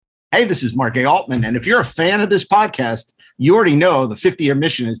Hey, this is Mark A. Altman, and if you're a fan of this podcast, you already know the 50-year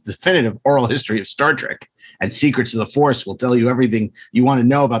mission is definitive oral history of Star Trek, and Secrets of the Force will tell you everything you want to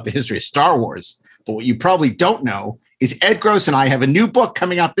know about the history of Star Wars. But what you probably don't know is Ed Gross and I have a new book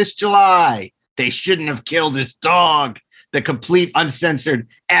coming out this July. They Shouldn't Have Killed His Dog, the complete, uncensored,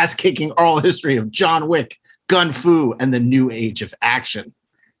 ass-kicking oral history of John Wick, Gun Fu, and the new age of action.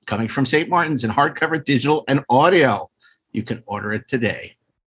 Coming from St. Martin's in hardcover, digital, and audio. You can order it today.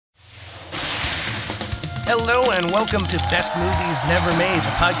 Hello and welcome to Best Movies Never Made,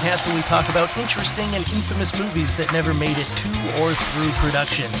 the podcast where we talk about interesting and infamous movies that never made it to or through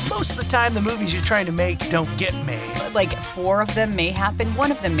production. Most of the time, the movies you're trying to make don't get made. Like 4 of them may happen,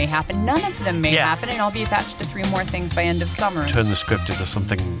 1 of them may happen, none of them may happen, and I'll be attached to 3 more things by end of summer. Turn the script into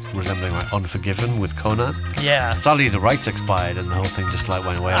something resembling like Unforgiven with Conan. Yeah. Sadly, the rights expired and the whole thing just like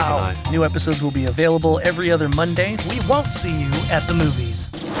went away overnight. New episodes will be available every other Monday. We won't see you at the movies.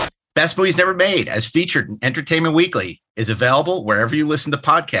 Best Movies Never Made, as featured in Entertainment Weekly, is available wherever you listen to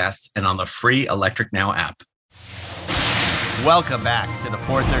podcasts and on the free Electric Now app. Welcome back to the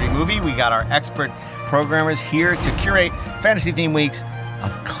 430 Movie. We got our expert programmers here to curate fantasy theme weeks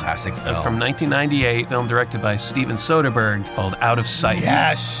of classic films. From 1998, film directed by Steven Soderbergh called Out of Sight.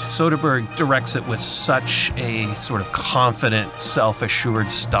 Yes. Soderbergh directs it with such a sort of confident, self-assured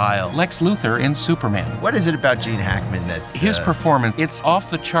style. Lex Luthor in Superman. What is it about Gene Hackman that... His performance, it's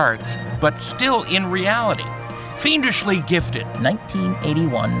off the charts, but still in reality. Fiendishly gifted.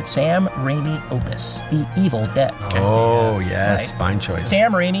 1981 Sam Raimi opus, The Evil Dead. Oh, yes. Right? Fine choice.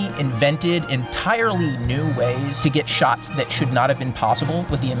 Sam Raimi invented entirely new ways to get shots that should not have been possible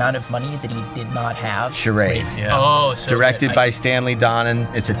with the amount of money that he did not have. Charade. Yeah. Oh, so Directed good. by Stanley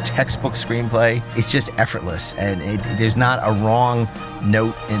Donen. It's a textbook screenplay. It's just effortless, and there's not a wrong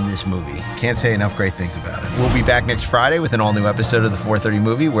note in this movie. Can't say enough great things about it. We'll be back next Friday with an all-new episode of the 430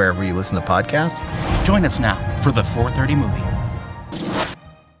 Movie, wherever you listen to podcasts. Join us now for the 430 Movie.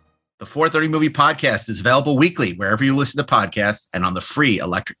 The 430 Movie Podcast is available weekly wherever you listen to podcasts and on the free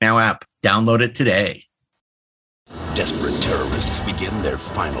Electric Now app. Download it today. Desperate terrorists begin their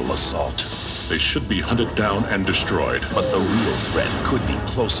final assault. They should be hunted down and destroyed. But the real threat could be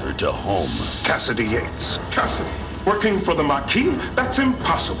closer to home. Cassidy Yates. Cassidy. Working for the Maquis? That's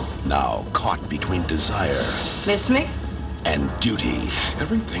impossible. Now caught between desire. Miss me? And duty.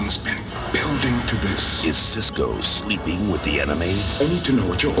 Everything's been building to this. Is Cisco sleeping with the enemy? I need to know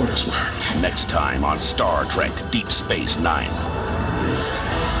what your orders were. Next time on Star Trek Deep Space Nine.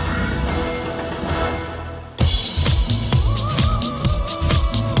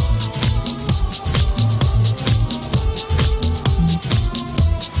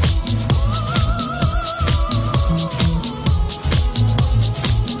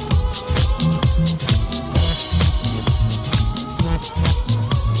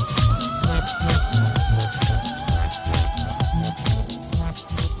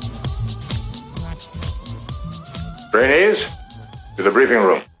 Trainees, to the briefing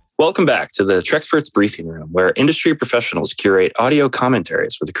room. Welcome back to the Trexperts Briefing Room, where industry professionals curate audio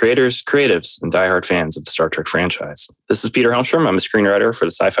commentaries for the creators, creatives, and diehard fans of the Star Trek franchise. This is Peter Helmstrom. I'm a screenwriter for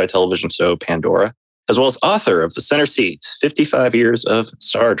the sci-fi television show Pandora, as well as author of The Center Seat, 55 Years of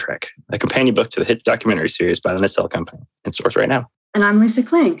Star Trek, a companion book to the hit documentary series by the Nacelle Company, in stores right now. And I'm Lisa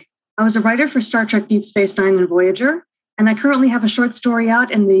Klink. I was a writer for Star Trek Deep Space Nine and Voyager, and I currently have a short story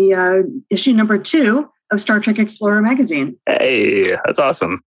out in the issue number 2 of Star Trek Explorer magazine. Hey, that's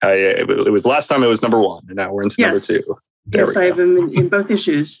awesome. It was last time it was number 1, and now we're into number 2. Yes, I have them in both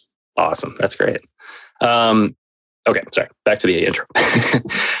issues. Awesome. That's great. Okay, sorry. Back to the intro.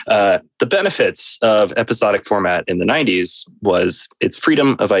 The benefits of episodic format in the 90s was its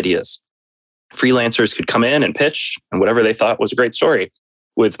freedom of ideas. Freelancers could come in and pitch and whatever they thought was a great story,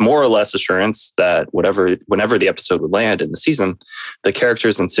 with more or less assurance that whenever the episode would land in the season, the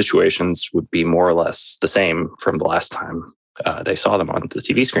characters and situations would be more or less the same from the last time they saw them on the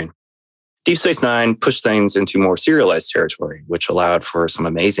TV screen. Deep Space Nine pushed things into more serialized territory, which allowed for some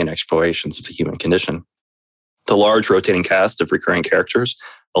amazing explorations of the human condition. The large rotating cast of recurring characters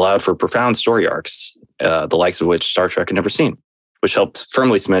allowed for profound story arcs, the likes of which Star Trek had never seen, which helped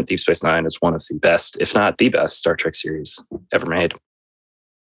firmly cement Deep Space Nine as one of the best, if not the best, Star Trek series ever made.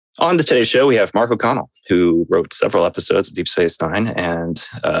 On to today's show, we have Mark O'Connell, who wrote several episodes of Deep Space Nine and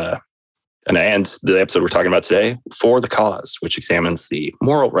the episode we're talking about today, For the Cause, which examines the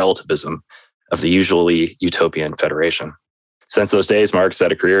moral relativism of the usually utopian Federation. Since those days, Mark's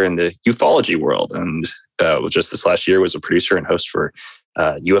had a career in the ufology world, and just this last year was a producer and host for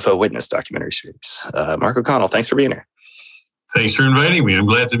UFO Witness documentary series. Mark O'Connell, thanks for being here. Thanks for inviting me. I'm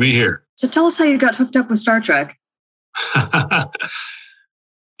glad to be here. So tell us how you got hooked up with Star Trek.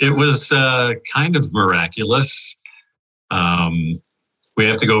 It was kind of miraculous. We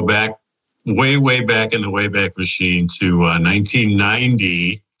have to go back, way back in the Wayback Machine to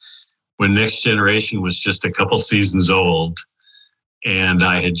 1990, when Next Generation was just a couple seasons old. And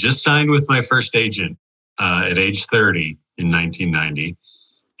I had just signed with my first agent at age 30 in 1990.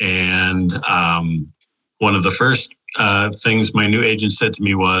 And one of the first things my new agent said to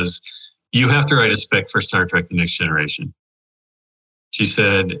me was, you have to write a spec for Star Trek The Next Generation. She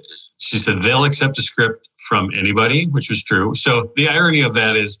said, they'll accept a script from anybody, which was true. So the irony of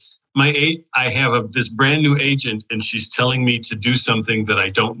that is I have this brand new agent, and she's telling me to do something that I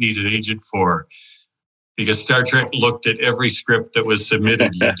don't need an agent for, because Star Trek looked at every script that was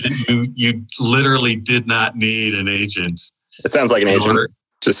submitted. You literally did not need an agent. It sounds like an agent.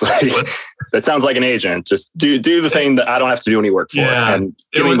 Just like that sounds like an agent. Just do the thing that I don't have to do any work for. Yeah, and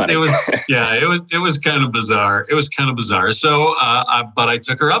give me money. It was kind of bizarre. It was kind of bizarre. So, but I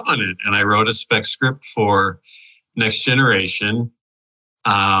took her up on it, and I wrote a spec script for Next Generation.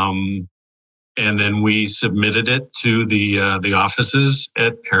 And then we submitted it to the offices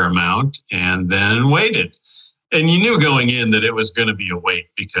at Paramount, and then waited. And you knew going in that it was going to be a wait,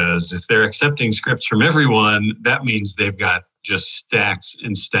 because if they're accepting scripts from everyone, that means they've got just stacks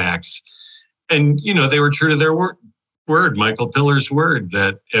and stacks. And, they were true to their word, Michael Pillar's word,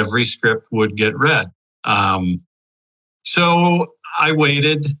 that every script would get read. So I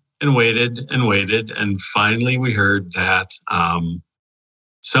waited and waited and waited. And finally we heard that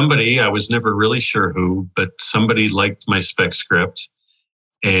somebody, I was never really sure who, but somebody liked my spec script,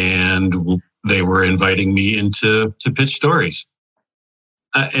 and they were inviting me in to pitch stories.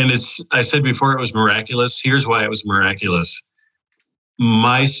 And I said before, it was miraculous. Here's why it was miraculous.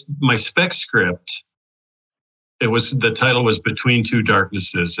 My spec script, the title was Between Two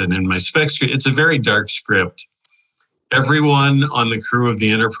Darknesses. And in my spec script, it's a very dark script. Everyone on the crew of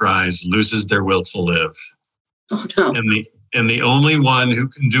the Enterprise loses their will to live. Oh, no. And the only one who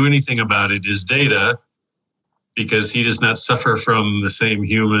can do anything about it is Data, because he does not suffer from the same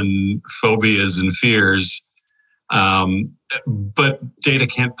human phobias and fears. But Data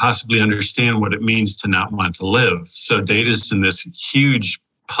can't possibly understand what it means to not want to live. So Data's in this huge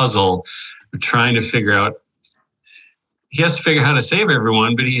puzzle of trying to figure out, he has to figure out how to save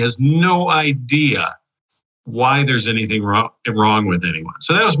everyone, but he has no idea why there's anything wrong with anyone.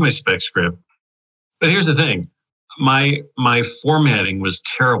 So that was my spec script. But here's the thing. My formatting was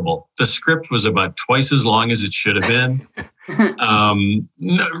terrible. The script was about twice as long as it should have been.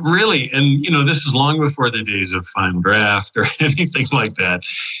 No, really. And, this is long before the days of Final Draft or anything like that.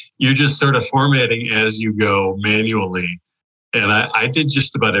 You're just sort of formatting as you go manually. And I did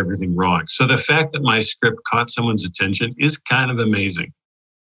just about everything wrong. So the fact that my script caught someone's attention is kind of amazing.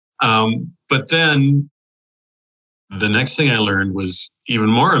 But then the next thing I learned was even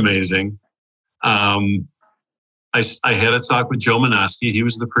more amazing. I had a talk with Joe Menosky. He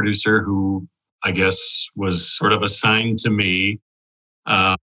was the producer who I guess was sort of assigned to me.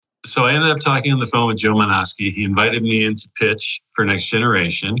 So I ended up talking on the phone with Joe Menosky. He invited me in to pitch for Next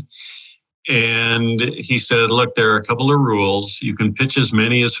Generation. And he said, look, there are a couple of rules. You can pitch as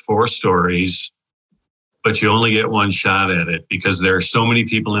many as 4 stories, but you only get one shot at it because there are so many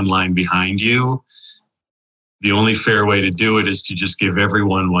people in line behind you. The only fair way to do it is to just give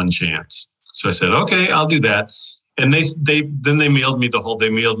everyone one chance. So I said, okay, I'll do that. And they mailed me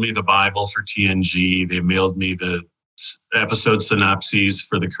the Bible for TNG. They mailed me the episode synopses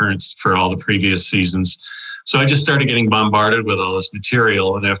for all the previous seasons. So I just started getting bombarded with all this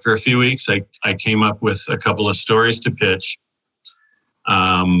material. And after a few weeks, I came up with a couple of stories to pitch.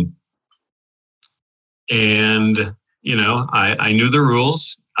 I knew the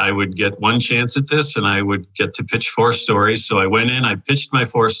rules. I would get one chance at this and I would get to pitch 4 stories. So I went in, I pitched my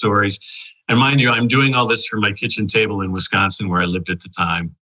 4 stories. And mind you, I'm doing all this from my kitchen table in Wisconsin, where I lived at the time.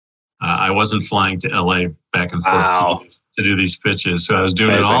 I wasn't flying to LA back and forth to do these pitches. So I was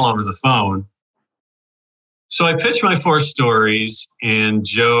doing it all over the phone. So I pitched my 4 stories, and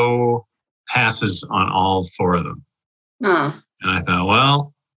Joe passes on all 4 of them. Oh. And I thought,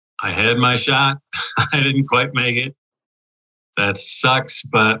 well, I had my shot. I didn't quite make it. That sucks,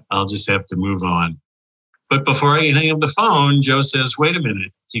 but I'll just have to move on. But before I hang up the phone, Joe says, wait a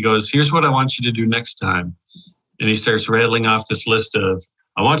minute. He goes, here's what I want you to do next time. And he starts rattling off this list of,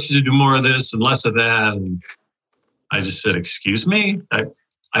 I want you to do more of this and less of that. And I just said, excuse me? I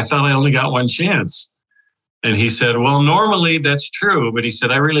thought I only got one chance. And he said, well, normally that's true. But he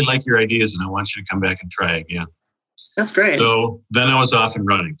said, I really like your ideas and I want you to come back and try again. That's great. So then I was off and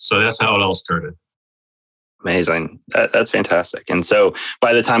running. So that's how it all started. Amazing. That's fantastic. And so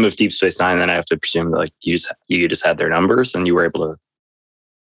by the time of Deep Space Nine, then I have to presume that you just had their numbers and you were able to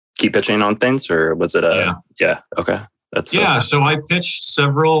keep pitching on things, or was it yeah? Okay, So I pitched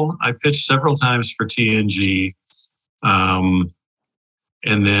several times for TNG, and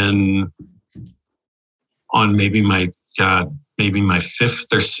then on maybe my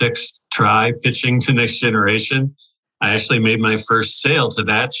fifth or sixth try pitching to Next Generation, I actually made my first sale to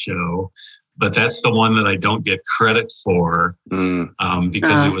that show, but that's the one that I don't get credit for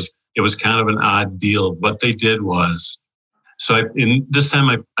because it was kind of an odd deal. What they did was, so this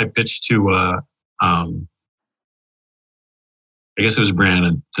time I pitched to I guess it was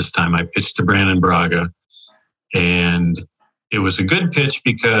Brannon. This time I pitched to Brannon Braga, and it was a good pitch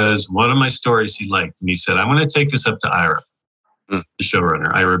because one of my stories he liked, and he said, "I'm going to take this up to Ira, the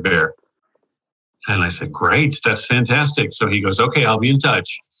showrunner, Ira Behr." And I said, "Great, that's fantastic." So he goes, "Okay, I'll be in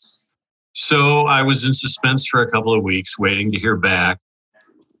touch." So I was in suspense for a couple of weeks, waiting to hear back.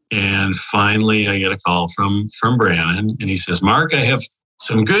 And finally, I get a call from Brannon, and he says, "Mark, I have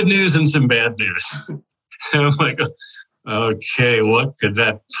some good news and some bad news." And I'm like, "Okay, what could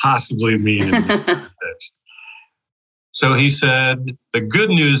that possibly mean in this context?" So he said, "The good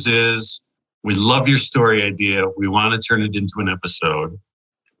news is we love your story idea. We want to turn it into an episode."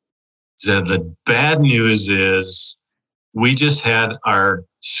 He said, "The bad news is we just had our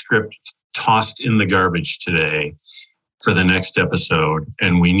script tossed in the garbage today for the next episode,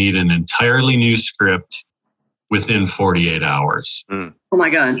 and we need an entirely new script within 48 hours. Oh my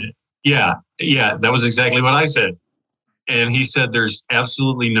God. Yeah, that was exactly what I said. And he said, "There's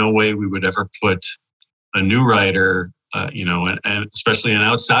absolutely no way we would ever put a new writer, and especially an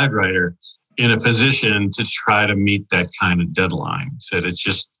outside writer, in a position to try to meet that kind of deadline." He said, "It's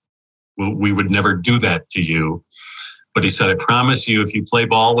just, we would never do that to you." But he said, "I promise you, if you play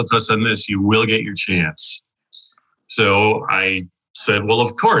ball with us on this, you will get your chance." So I said, "Well,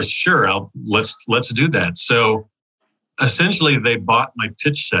 of course, sure. Let's do that." So essentially, they bought my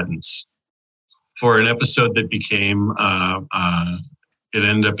pitch sentence for an episode that became, it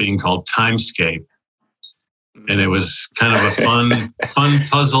ended up being called Timescape. And it was kind of a fun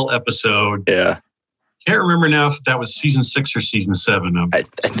puzzle episode. Yeah. Can't remember now if that was season 6 or season 7. I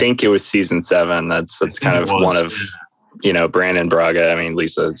think it was season 7. That's kind of one of, Brannon Braga. I mean,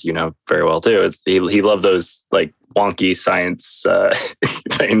 Lisa, as you know very well too. He loved those like wonky science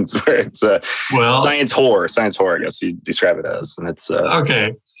things where it's science horror, I guess you describe it as. And it's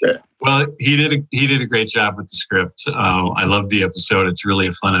okay. Yeah. Well, he did a great job with the script. I love the episode. It's really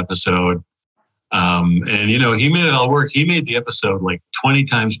a fun episode. And he made it all work. He made the episode like 20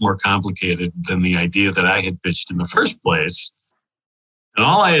 times more complicated than the idea that I had pitched in the first place. And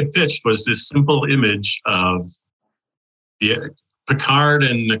all I had pitched was this simple image of Picard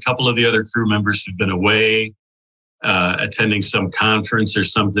and a couple of the other crew members who've been away, attending some conference or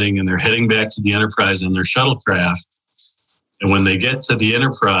something, and they're heading back to the Enterprise on their shuttlecraft. And when they get to the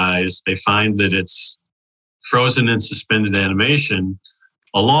Enterprise, they find that it's frozen in suspended animation,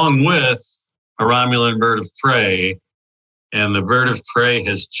 along with a Romulan bird of prey, and the bird of prey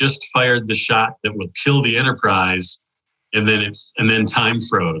has just fired the shot that will kill the Enterprise, and then time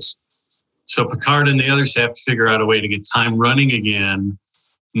froze. So Picard and the others have to figure out a way to get time running again,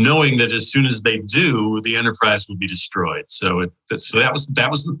 knowing that as soon as they do, the Enterprise will be destroyed. So that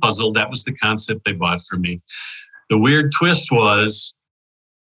was the puzzle. That was the concept they bought from me. The weird twist was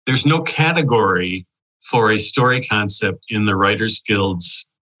there's no category for a story concept in the Writers Guild's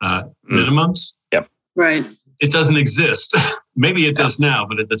minimums. Yep. Right. It doesn't exist. Maybe it does now,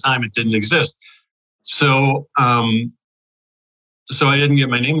 but at the time it didn't exist. So I didn't get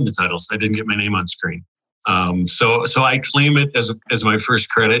my name in the titles. I didn't get my name on screen. So I claim it as my first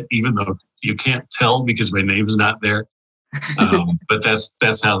credit, even though you can't tell because my name's not there. But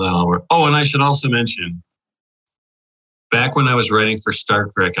that's how that all works. Oh, and I should also mention, back when I was writing for Star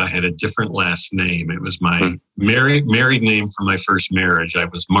Trek, I had a different last name. It was my married name from my first marriage. I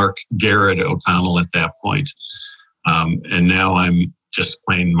was Mark Garrett O'Connell at that point. And now I'm just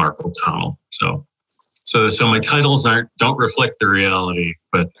plain Mark O'Connell. So my titles don't reflect the reality,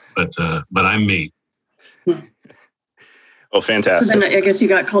 but I'm me. Oh, fantastic. So then I guess you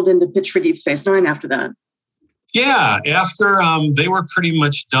got called in to pitch for Deep Space Nine after that. Yeah, after they were pretty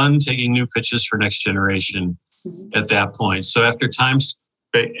much done taking new pitches for Next Generation at that point. So after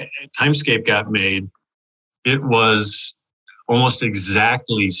Timescape got made, it was almost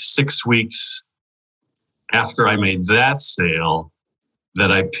exactly 6 weeks after I made that sale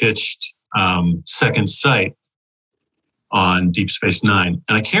that I pitched Second Sight on Deep Space Nine.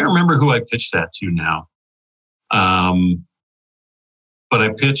 And I can't remember who I pitched that to now. But I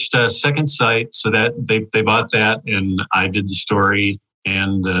pitched Second Sight, so that they bought that, and I did the story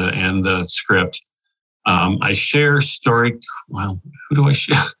and the script. I share story. Well, who do I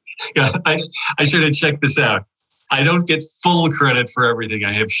share? Yeah, I should have checked this out. I don't get full credit for everything.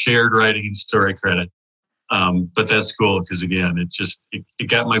 I have shared writing and story credit. But that's cool because, again, it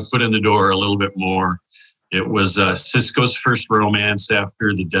got my foot in the door a little bit more. It was Sisko's first romance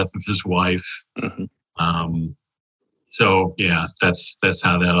after the death of his wife. Mm-hmm. So, yeah, that's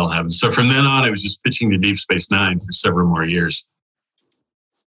how that all happened. So from then on, I was just pitching to Deep Space Nine for several more years.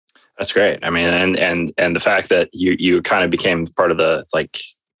 That's great. I mean, and the fact that you kind of became part of the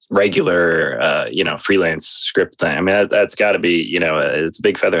regular, freelance script thing. I mean, that's got to be, it's a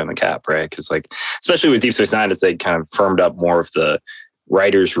big feather in the cap, right? Because especially with Deep Space Nine, they kind of firmed up more of the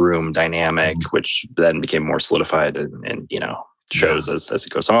writer's room dynamic, which then became more solidified and shows as it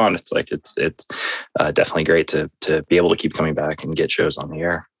goes on. It's definitely great to be able to keep coming back and get shows on the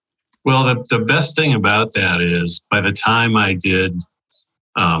air. Well, the best thing about that is by the time I did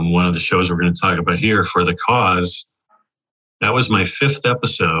one of the shows we're going to talk about here, For the Cause, that was my 5th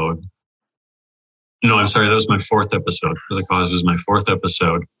episode. No, I'm sorry, that was my 4th episode. For the Cause was my 4th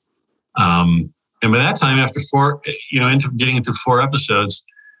episode. And by that time, after getting into 4 episodes,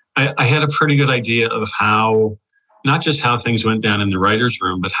 I had a pretty good idea of how, not just how things went down in the writer's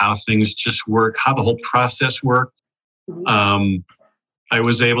room, but how things just work, how the whole process worked. I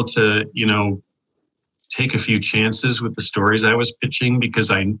was able to, take a few chances with the stories I was pitching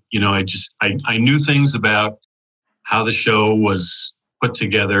because I knew things about how the show was put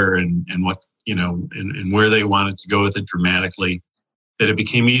together and what, and where they wanted to go with it dramatically, that it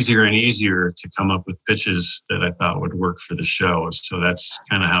became easier and easier to come up with pitches that I thought would work for the show. So that's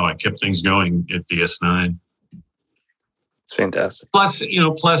kind of how I kept things going at DS9. It's fantastic. Plus,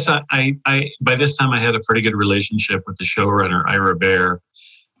 I by this time I had a pretty good relationship with the showrunner, Ira Bear.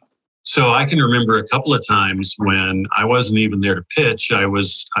 So I can remember a couple of times when I wasn't even there to pitch. I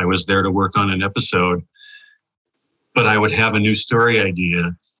was there to work on an episode, but I would have a new story idea.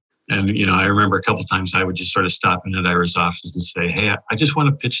 And, I remember a couple of times I would just sort of stop in at Ira's office and say, hey, I just want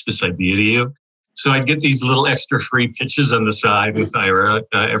to pitch this idea to you. So I'd get these little extra free pitches on the side with Ira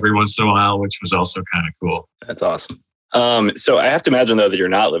every once in a while, which was also kind of cool. That's awesome. So I have to imagine, though, that you're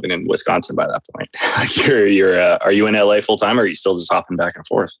not living in Wisconsin by that point. Are you in LA full time, or are you still just hopping back and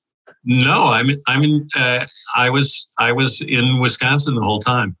forth? No, I was in Wisconsin the whole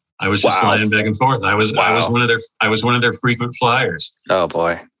time. I was just flying back and forth. I was one of their frequent flyers. Oh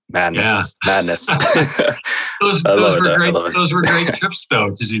boy, madness! Yeah. Madness. those were great. Those were great trips,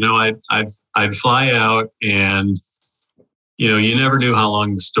 though, because I'd fly out, and you never knew how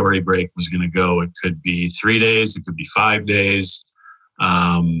long the story break was going to go. It could be 3 days. It could be 5 days.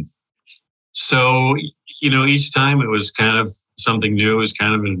 So each time it was kind of something new. It was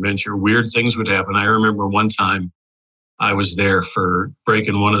kind of an adventure. Weird things would happen. I remember one time I was there for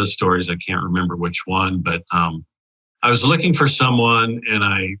breaking one of the stories. I can't remember which one, but I was looking for someone, and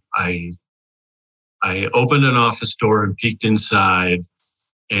I opened an office door and peeked inside,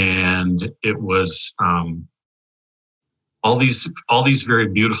 and it was all these very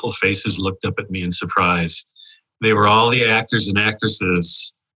beautiful faces looked up at me in surprise. They were all the actors and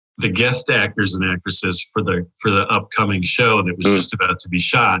actresses, the guest actors and actresses for the upcoming show that was just about to be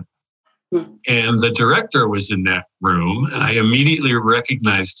shot. And the director was in that room, and I immediately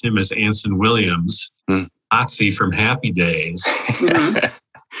recognized him as Anson Williams, Otzi from Happy Days.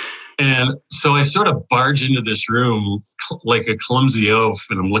 And so I sort of barge into this room like a clumsy oaf,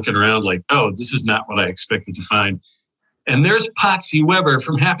 and I'm looking around like, oh, this is not what I expected to find. And there's Patsy Weber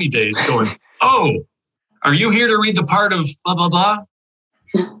from Happy Days going, oh, are you here to read the part of blah, blah, blah?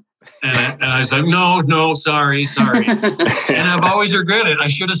 And I was like, no, sorry. And I've always regretted it. I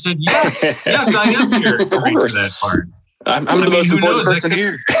should have said, yes, I am here to read for that part. I'm the most important person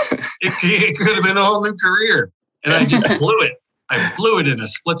here. It could have been a whole new career. And I just blew it. I blew it in a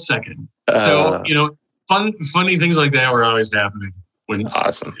split second. So, funny things like that were always happening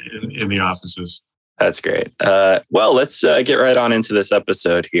awesome in the offices. That's great. Well, let's get right on into this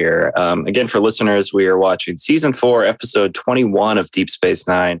episode here. Again, for listeners, we are watching Season 4, Episode 21 of Deep Space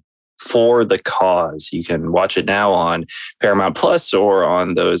Nine, For the Cause. You can watch it now on Paramount Plus or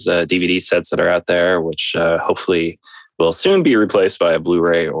on those DVD sets that are out there, which hopefully will soon be replaced by a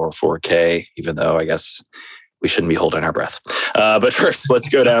Blu-ray or 4K, even though I guess we shouldn't be holding our breath. But first, let's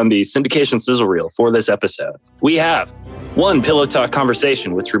go down the syndication sizzle reel for this episode. We have one pillow talk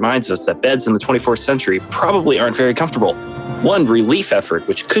conversation, which reminds us that beds in the 24th century probably aren't very comfortable. One relief effort,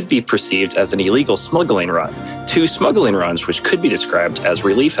 which could be perceived as an illegal smuggling run. 2 smuggling runs, which could be described as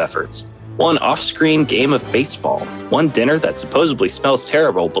relief efforts. 1 off-screen game of baseball. 1 dinner that supposedly smells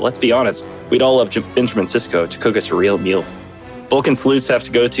terrible, but let's be honest, we'd all love Benjamin Sisko to cook us a real meal. Vulcan salutes have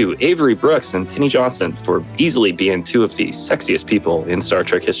to go to Avery Brooks and Penny Johnson for easily being two of the sexiest people in Star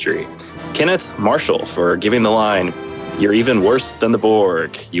Trek history. Kenneth Marshall for giving the line, "You're even worse than the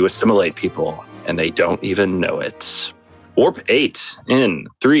Borg. You assimilate people, and they don't even know it." Warp 8 in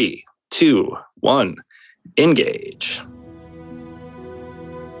 3, 2, 1, engage.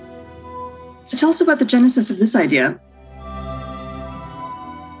 So tell us about the genesis of this idea.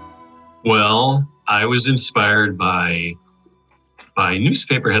 Well, I was inspired by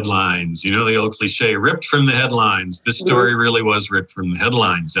newspaper headlines. You know, the old cliche, ripped from the headlines. This story really was ripped from the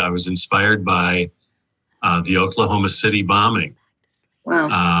headlines. I was inspired by the Oklahoma City bombing.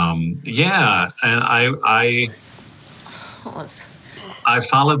 Wow. Yeah, and I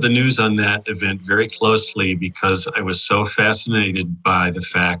followed the news on that event very closely because I was so fascinated by the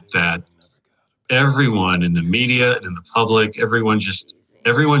fact that everyone in the media and in the public, everyone just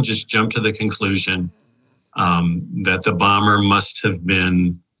jumped to the conclusion that the bomber must have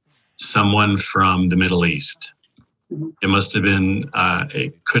been someone from the Middle East. It must have been,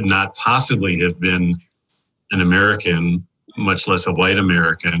 it could not possibly have been an American, much less a white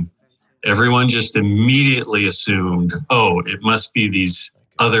American. Everyone just immediately assumed, oh, it must be these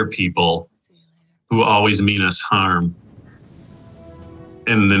other people who always mean us harm.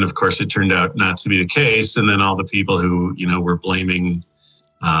 And then, of course, it turned out not to be the case. And then all the people who, were blaming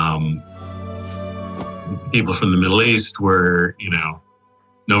people from the Middle East were,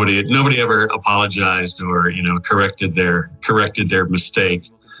 nobody ever apologized or, corrected their mistake.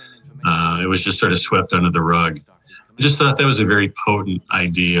 It was just sort of swept under the rug. I just thought that was a very potent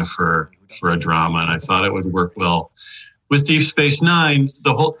idea for a drama, and I thought it would work well with Deep Space Nine.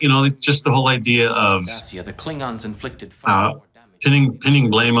 The whole, just the whole idea of the Klingons inflicted pinning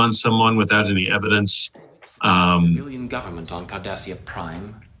blame on someone without any evidence. Civilian government on Cardassia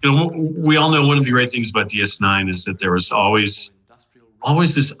Prime. We all know one of the great things about DS9 is that there was always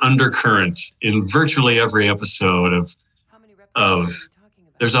this undercurrent in virtually every episode of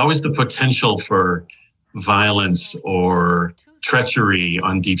there's always the potential for violence or treachery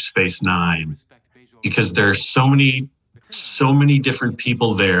on Deep Space Nine because there's so many different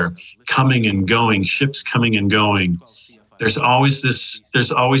people there coming and going, ships coming and going. There's always this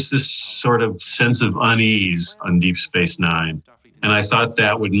sort of sense of unease on Deep Space Nine. And I thought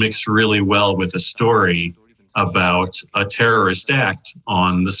that would mix really well with a story about a terrorist act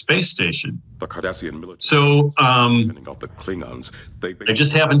on the space station. The Cardassian military. So the Klingons, I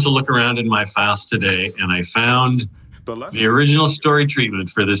just happened to look around in my files today, and I found the original story treatment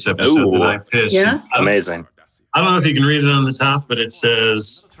for this episode that I pitched. Yeah? Amazing. I don't know if you can read it on the top, but it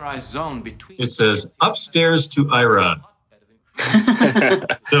says upstairs to Ira.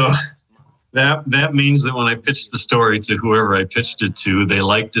 So that means that when I pitched the story to whoever I pitched it to, they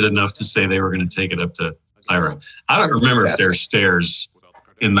liked it enough to say they were going to take it up to Ira. I don't remember if there's stairs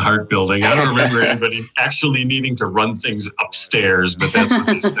in the Hart building. I don't remember anybody actually needing to run things upstairs, but that's what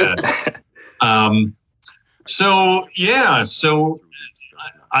they said. So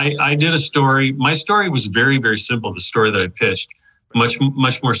I did a story. My story was very, very simple. The story that I pitched,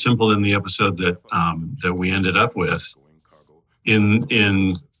 much more simple than the episode that we ended up with.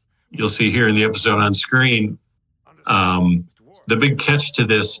 In you'll see here in the episode on screen, the big catch to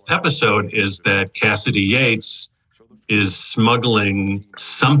this episode is that Cassidy Yates is smuggling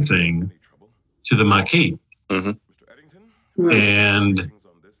something to the Maquis. Mm-hmm. And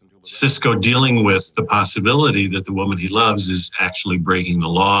Sisko dealing with the possibility that the woman he loves is actually breaking the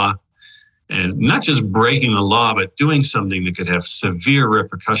law. And not just breaking the law, but doing something that could have severe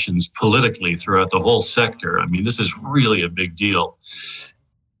repercussions politically throughout the whole sector. I mean, this is really a big deal.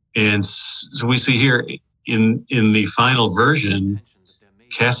 And so we see here in the final version,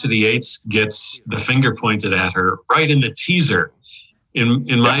 Cassidy Yates gets the finger pointed at her right in the teaser.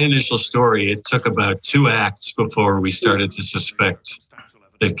 In my initial story, it took about 2 acts before we started to suspect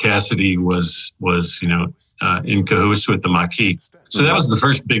that Cassidy was in cahoots with the Maquis. So that was the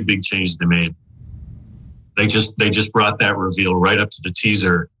first big change they made. They just brought that reveal right up to the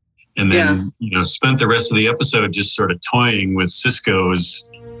teaser, and then spent the rest of the episode just sort of toying with Sisko's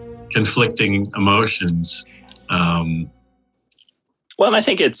conflicting emotions. Well, and I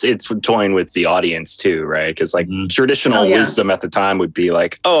think it's toying with the audience too, right? Because traditional wisdom at the time would be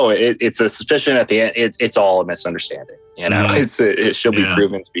like, oh, it's a suspicion at the end. It's all a misunderstanding. It should be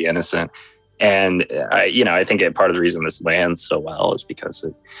proven to be innocent. And I think part of the reason this lands so well is because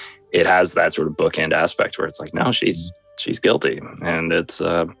it has that sort of bookend aspect where it's like, no, she's guilty, and it's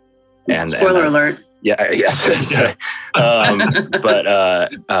and spoiler alert. Yeah.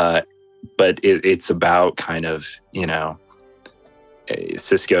 But it's about kind of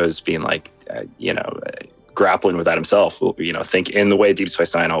Sisko's being like grappling with that himself. You know, think in the way Deep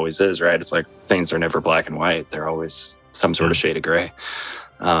Space Nine always is, right? It's like things are never black and white. They're always some sort of shade of gray.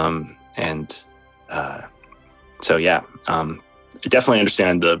 So yeah, I definitely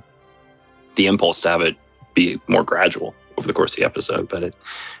understand the impulse to have it be more gradual over the course of the episode, but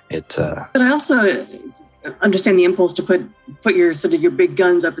But I also understand the impulse to put your sort of your big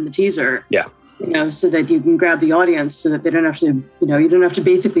guns up in the teaser. Yeah. You know, so that you can grab the audience, so that they don't have to, you know, you don't have to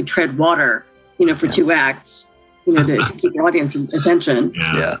basically tread water, you know, for 2 acts, you know, to keep the audience attention.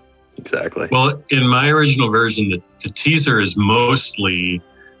 Yeah, exactly. Well, in my original version, the teaser is mostly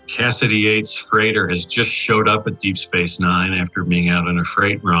Cassidy Yates' freighter has just showed up at Deep Space Nine after being out on a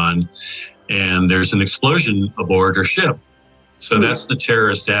freight run, and there's an explosion aboard her ship. So that's the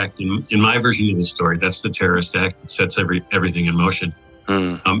terrorist act. In my version of the story, that's the terrorist act that sets everything in motion.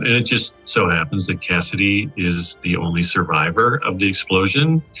 And it just so happens that Cassidy is the only survivor of the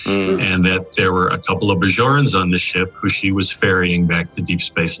explosion, and that there were a couple of Bajorans on the ship who she was ferrying back to Deep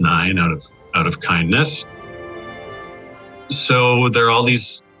Space Nine out of kindness. So there are all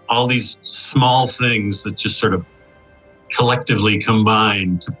these small things that just sort of collectively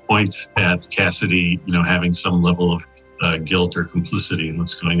combine to point at Cassidy, you know, having some level of guilt or complicity in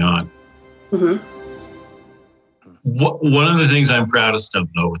what's going on. Mm-hmm. One of the things I'm proudest of,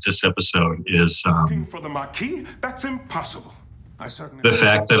 though, with this episode is For the Maquis, that's impossible. the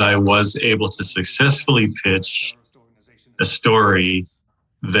fact that I was able to successfully pitch a story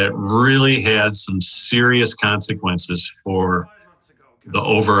that really had some serious consequences for the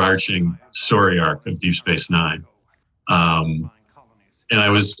overarching story arc of Deep Space Nine. And I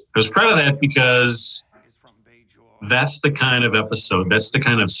was proud of that because that's the kind of episode, that's the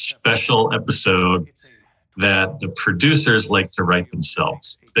kind of special episode that the producers like to write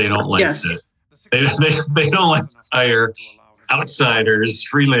themselves. They don't like to. They don't like to hire outsiders,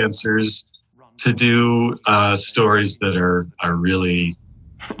 freelancers, to do stories that are really,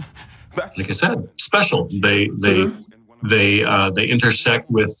 like I said, special. They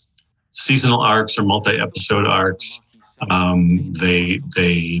intersect with seasonal arcs or multi-episode arcs. They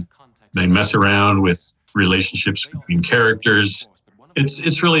mess around with relationships between characters.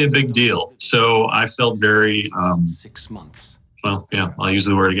 It's really a big deal. So I felt very 6 months. Well, yeah, I'll use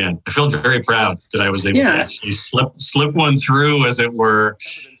the word again. I felt very proud that I was able to actually slip one through, as it were.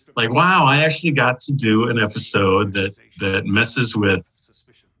 Like, wow, I actually got to do an episode that messes with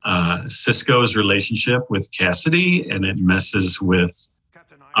Sisko's relationship with Cassidy, and it messes with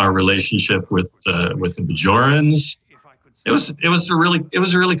our relationship with the Bajorans. It was a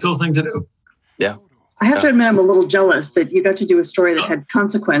really cool thing to do. Yeah. I have to admit, I'm a little jealous that you got to do a story that had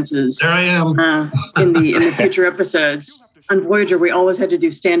consequences. There I am. In the future episodes. On Voyager, we always had to do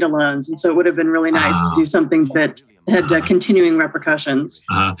standalones, and so it would have been really nice to do something that had continuing repercussions.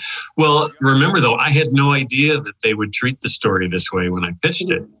 Well, remember though, I had no idea that they would treat the story this way when I pitched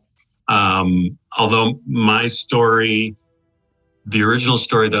it. Although my story, the original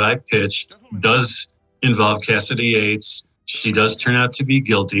story that I pitched, does involve Cassidy Yates. She does turn out to be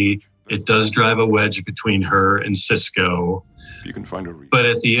guilty. It does drive a wedge between her and Sisko. You can find a reason. But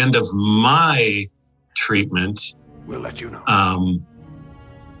at the end of my treatment, we'll let you know.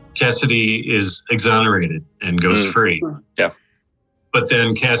 Cassidy is exonerated and goes free. Yeah. But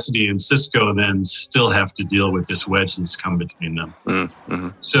then Cassidy and Sisko then still have to deal with this wedge that's come between them. Mm-hmm.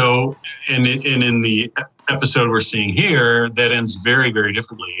 So, and in the episode we're seeing here, that ends very, very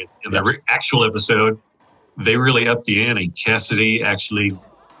differently. In the actual episode, they really up the ante. Cassidy actually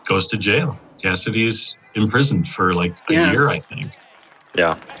goes to jail. Cassidy's imprisoned for like a year, I think.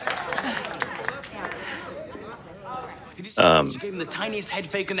 Yeah. She gave him the tiniest head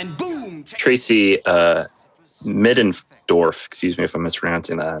fake and then boom! Tracy Middendorf, excuse me if I'm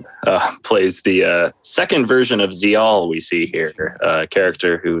mispronouncing that, plays the second version of Zial we see here, a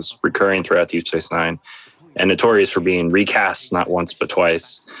character who's recurring throughout Deep Space Nine and notorious for being recast not once but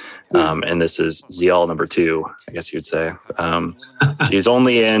twice. And this is Zial number 2, I guess you would say. She's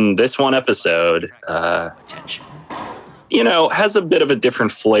only in this one episode. You know, has a bit of a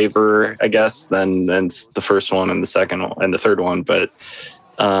different flavor, I guess, than the first one and the second one and the third one. But,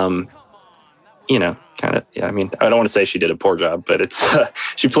 you know, kind of, yeah, I mean, I don't want to say she did a poor job, but it's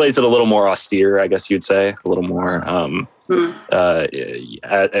she plays it a little more austere, I guess you'd say, a little more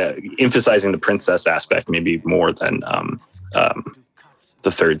emphasizing the princess aspect, maybe more than the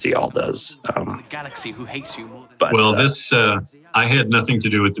third Zial does. Galaxy who hates you more than Well, this I had nothing to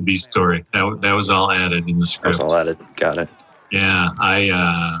do with the Beast story. That was all added in the script. That was all added. Got it. Yeah,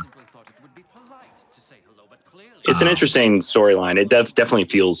 It's an interesting storyline. It definitely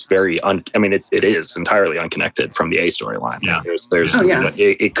feels very it is entirely unconnected from the A storyline. Yeah. There's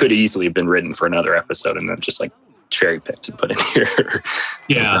it could easily have been written for another episode and then just like cherry picked and put in here.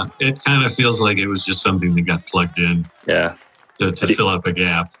 Yeah, it kind of feels like it was just something that got plugged in. Yeah. To fill up a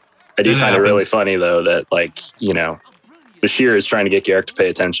gap. I do find it really funny though that like, you know, Bashir is trying to get Garak to pay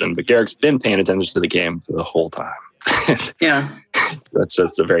attention, but Garak's been paying attention to the game for the whole time. Yeah. That's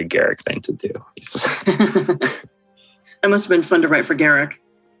just a very Garak thing to do. That must have been fun to write for Garak.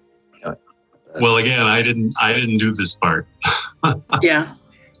 Well, again, I didn't do this part. Yeah.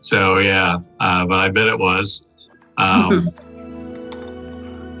 So yeah, but I bet it was.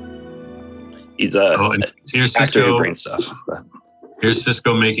 He's here's actor Cisco, who brings stuff. Here's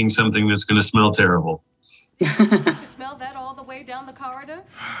Cisco making something that's going to smell terrible. Smell that all the way down the corridor?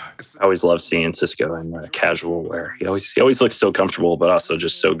 I always love seeing Cisco in casual wear. He always looks so comfortable, but also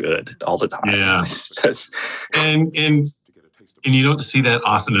just so good all the time. Yeah, and you don't see that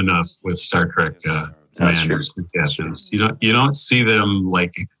often enough with Star Trek commanders and captains. You don't see them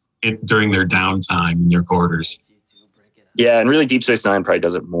like during their downtime in their quarters. Yeah, and really, Deep Space Nine probably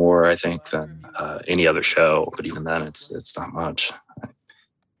does it more, I think, than any other show. But even then, it's not much.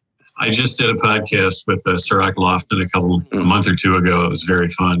 I just did a podcast with Sirach Lofton a month or two ago. It was very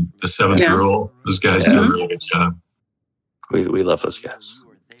fun. The Seventh Rule. Those guys do a really good job. We love those guys.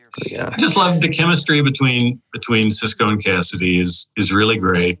 Yeah. I just love the chemistry between Cisco and Cassidy is really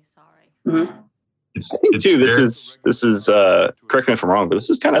great. Mm-hmm. I think too. This is correct me if I'm wrong, but this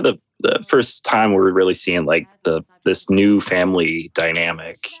is kind of the first time we're really seeing like this new family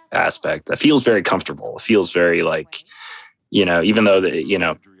dynamic aspect that feels very comfortable. It feels very like, you know, even though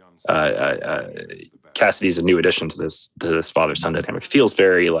Cassidy's a new addition to this father-son dynamic. It feels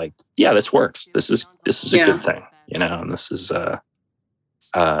very like, yeah, this works. This is a good thing, you know, and this is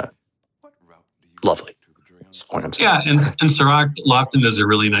lovely. That's the point I'm saying. Yeah, and Sirach Lofton does a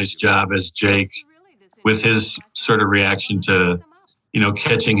really nice job as Jake with his sort of reaction to, you know,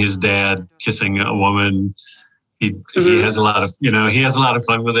 catching his dad kissing a woman. He has a lot of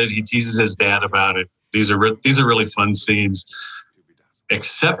fun with it. He teases his dad about it. These are really fun scenes,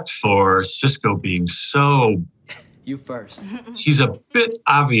 except for Cisco being so. You first. He's a bit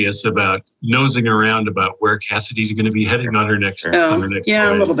obvious about nosing around about where Cassidy's going to be heading on her next. Yeah, voyage,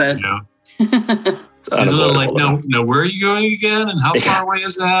 a little bit. You know? He's a little like, no, where are you going again? And how far away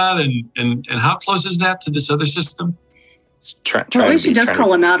is that? And how close is that to this other system? Well, at least he does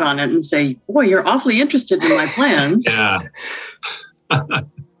call him out on it and say, boy, you're awfully interested in my plans. Yeah.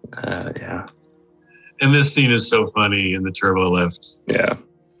 Yeah. And this scene is so funny in the turbo lift. Yeah.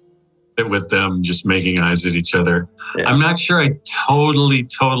 With them just making eyes at each other. Yeah. I'm not sure I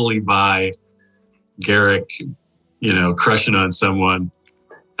totally buy Garak, you know, crushing on someone.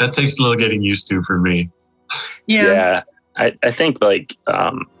 That takes a little getting used to for me. Yeah. I think like,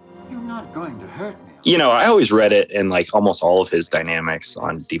 You're not going to hurt me. you know, I always read it in like almost all of his dynamics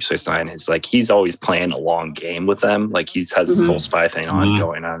on Deep Space Nine. It's like he's always playing a long game with them. Like he has this whole spy thing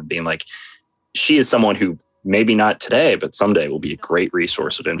going on, being like, she is someone who maybe not today, but someday will be a great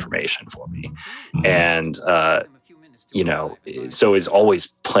resource of information for me. And, you know, so is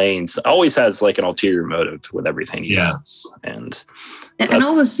always always has like an ulterior motive with everything he does. And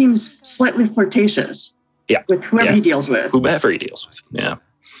all this seems slightly flirtatious. Yeah. With whoever he deals with. Whoever he deals with. Yeah.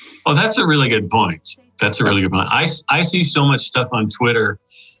 Oh, that's a really good point. I see so much stuff on Twitter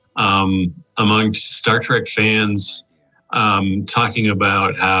among Star Trek fans talking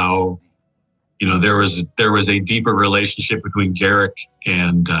about how, you know, there was a deeper relationship between Garak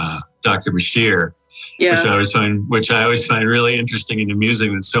and Dr. Bashir, which I always find really interesting and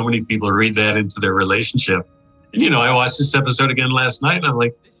amusing that so many people read that into their relationship. And, you know, I watched this episode again last night and I'm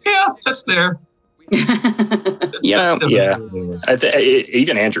like, yeah, that's there.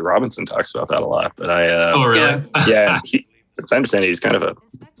 Even Andrew Robinson talks about that a lot. But oh, really? As I understand it, he's kind of a,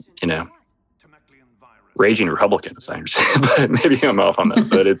 you know, raging Republican, as I understand. But maybe I'm off on that.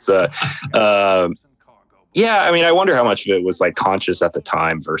 But it's, yeah. I mean, I wonder how much of it was like conscious at the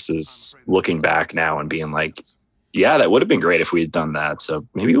time versus looking back now and being like, yeah, that would have been great if we had done that. So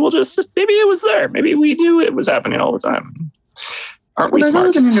maybe maybe it was there. Maybe we knew it was happening all the time. There's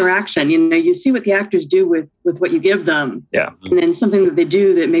always an interaction. You know, you see what the actors do with what you give them. Yeah. And then something that they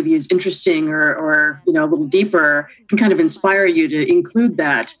do that maybe is interesting or you know, a little deeper can kind of inspire you to include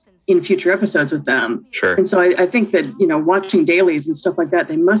that in future episodes with them. Sure. And so I think that, you know, watching dailies and stuff like that,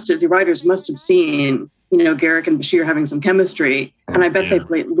 the writers must have seen, you know, Garak and Bashir having some chemistry. And I bet they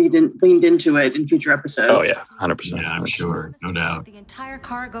leaned into it in future episodes. Oh, yeah. 100%. Yeah, I'm sure. No doubt. The entire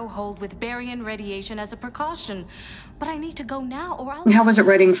cargo hold with barium radiation as a precaution. But I need to go now or I'll... And how was it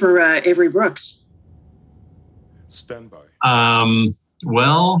writing for Avery Brooks? Stand by.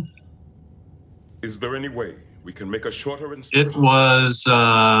 Well, is there any way we can make a shorter and it was,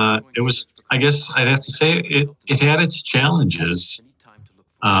 I guess I'd have to say it had its challenges.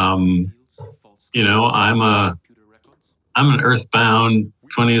 You know, I'm an earthbound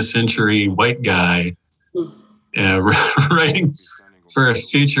 20th century white guy writing for a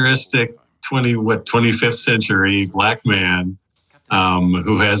futuristic 25th century black man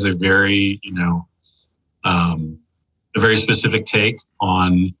who has a very, a very specific take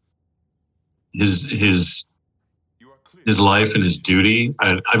on his life and his duty.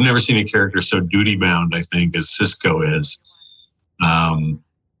 I've never seen a character so duty bound, I think, as Sisko is.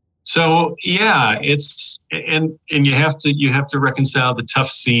 So yeah, it's and you have to reconcile the tough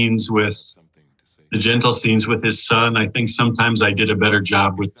scenes with the gentle scenes with his son. I think sometimes I did a better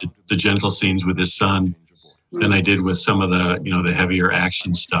job with the gentle scenes with his son than I did with some of the the heavier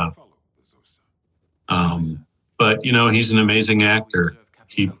action stuff. But he's an amazing actor.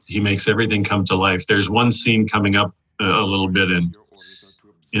 He makes everything come to life. There's one scene coming up a little bit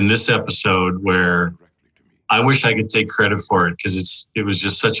in this episode where I wish I could take credit for it because it was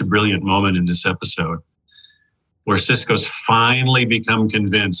just such a brilliant moment in this episode where Sisko's finally become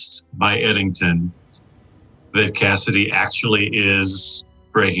convinced by Eddington that Cassidy actually is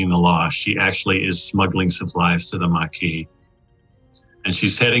breaking the law. She actually is smuggling supplies to the Maquis. And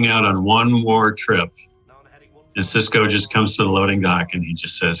she's heading out on one more trip. And Sisko just comes to the loading dock and he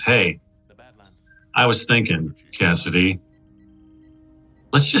just says, "Hey, I was thinking, Cassidy,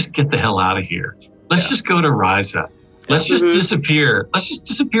 let's just get the hell out of here. Let's just go to Risa. Let's just disappear. Let's just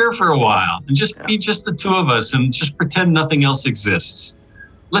disappear for a while and just be just the two of us and just pretend nothing else exists.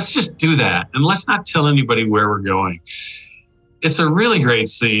 Let's just do that. And let's not tell anybody where we're going." It's a really great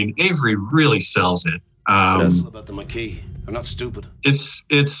scene. Avery really sells it. About the Maquis. I'm not stupid.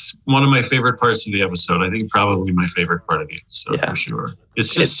 It's one of my favorite parts of the episode. I think probably my favorite part of the episode for sure.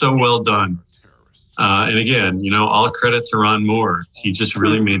 It's just so well done. And again, all credit to Ron Moore. He just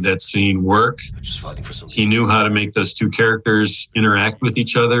really made that scene work. He knew how to make those two characters interact with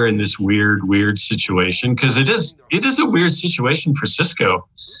each other in this weird situation. Because it is a weird situation for Sisko.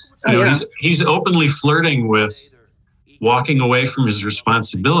 He's openly flirting with walking away from his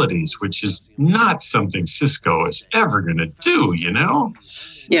responsibilities, which is not something Sisko is ever going to do. Yeah.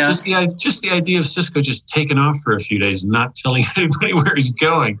 Just the idea of Sisko just taking off for a few days, and not telling anybody where he's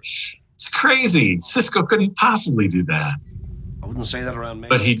going. It's crazy. Sisko couldn't possibly do that. I wouldn't say that around me.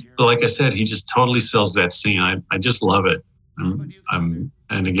 But like I said, he just totally sells that scene. I just love it. I'm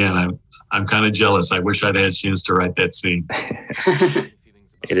kind of jealous. I wish I'd had a chance to write that scene.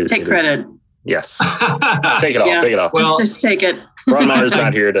 Take credit. Yes. Take it off. Yeah. Take it off. Well, just take it. Ron Moore's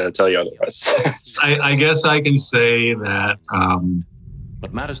not here to tell you otherwise. I guess I can say that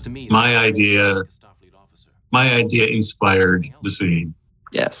what matters to me, my idea inspired the scene.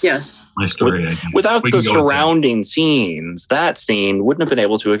 Yes. My story idea. Without the surrounding scenes, that scene wouldn't have been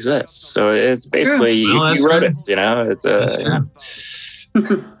able to exist. So it's basically you wrote it. It's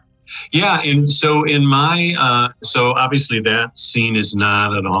Yeah, and so in my so obviously that scene is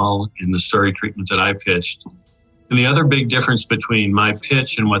not at all in the story treatment that I pitched. And the other big difference between my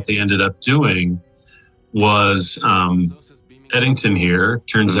pitch and what they ended up doing was Eddington here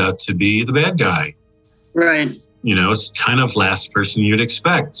turns out to be the bad guy. Right. It's kind of last person you'd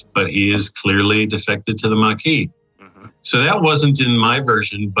expect, but he is clearly defected to the Maquis. So that wasn't in my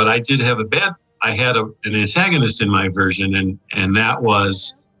version, but I did have I had an antagonist in my version, and that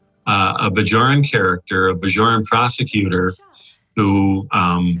was a Bajoran character, a Bajoran prosecutor who,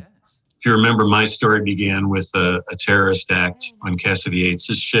 if you remember, my story began with a terrorist act on Cassidy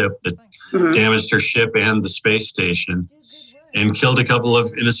Yates' ship that damaged her ship and the space station and killed a couple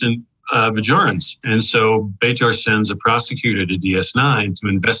of innocent Bajorans. And so Bajor sends a prosecutor to DS9 to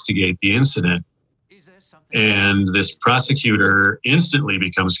investigate the incident. And this prosecutor instantly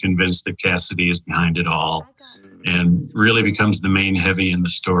becomes convinced that Cassidy is behind it all and really becomes the main heavy in the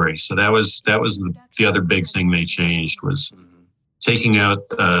story. So that was the other big thing they changed, was taking out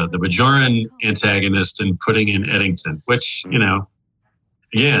the Bajoran antagonist and putting in Eddington, which,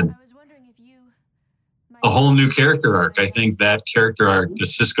 again, a whole new character arc. I think that character arc, the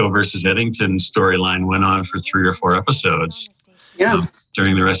Sisko versus Eddington storyline, went on for 3 or 4 episodes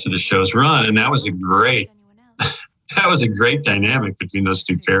during the rest of the show's run. And that was a great dynamic between those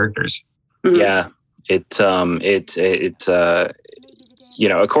two characters. Yeah.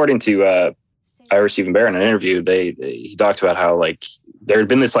 According to Ira Steven Behr in an interview, he talked about how there had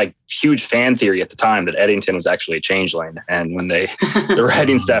been this huge fan theory at the time that Eddington was actually a changeling, and when the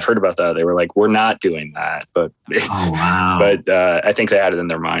writing staff heard about that, they were like, "We're not doing that." But I think they had it in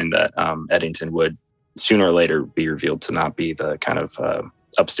their mind that Eddington would sooner or later be revealed to not be the kind of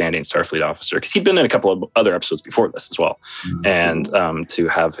upstanding Starfleet officer, because he'd been in a couple of other episodes before this as well. Mm-hmm. And to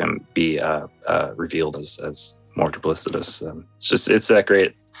have him be revealed as more duplicitous, it's that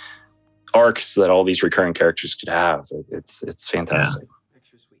great arcs that all these recurring characters could have. It's fantastic. Yeah.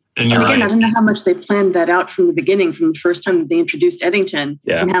 And again, right. I don't know how much they planned that out from the beginning, from the first time that they introduced Eddington,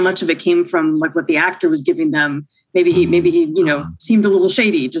 and how much of it came from like what the actor was giving them. Maybe he, seemed a little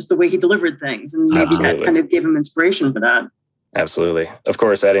shady, just the way he delivered things, and maybe that kind of gave him inspiration for that. Absolutely. Of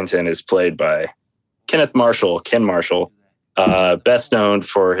course, Eddington is played by Ken Marshall, best known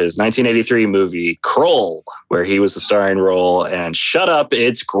for his 1983 movie Krull, where he was the starring role. And shut up,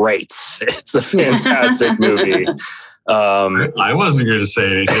 it's great. It's a fantastic movie. I wasn't going to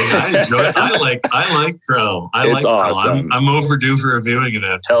say anything. I enjoy it. I like Krull. It's awesome. I'm overdue for reviewing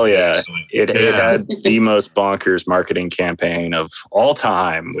it. Hell yeah. It had the most bonkers marketing campaign of all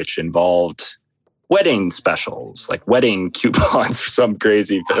time, which involved wedding specials, like wedding coupons for some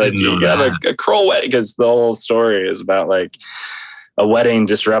crazy, you got a Krull wedding, because the whole story is about like a wedding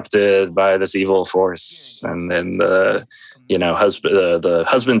disrupted by this evil force. And then the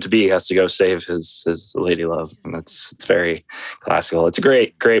husband to be has to go save his lady love, and it's very classical. It's a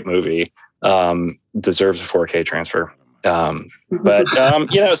great movie. Deserves a 4K transfer. But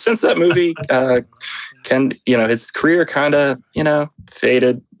since that movie, his career kind of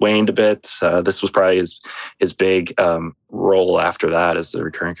faded, waned a bit. This was probably his big role after that as the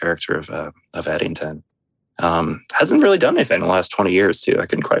recurring character of Eddington. Hasn't really done anything in the last 20 years too. I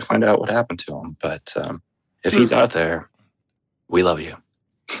couldn't quite find out what happened to him, but if he's out there, we love you.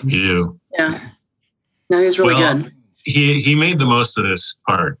 You. Yeah. No, he's really good. He made the most of this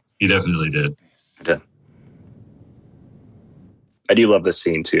part. He definitely did. I did. I do love this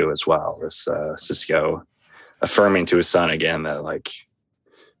scene too, as well. This Sisko affirming to his son again that, like,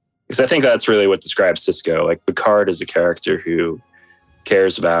 because I think that's really what describes Sisko. Like, Picard is a character who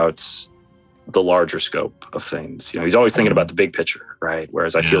cares about the larger scope of things. He's always thinking about the big picture, right?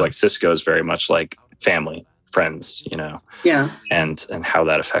 Whereas I feel like Sisko is very much like family, friends, Yeah. And how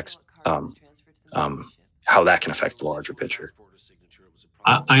that affects, how that can affect the larger picture.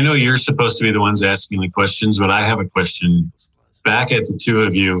 I know you're supposed to be the ones asking the questions, but I have a question back at the two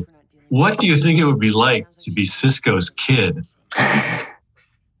of you. What do you think it would be like to be Sisko's kid?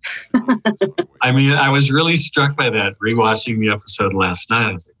 I mean, I was really struck by that rewatching the episode last night.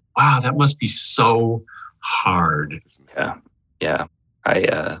 I was like, wow, that must be so hard. Yeah.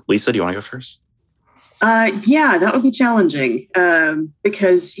 Lisa, do you want to go first? Yeah, that would be challenging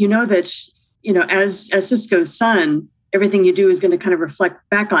because as Sisko's son, everything you do is going to kind of reflect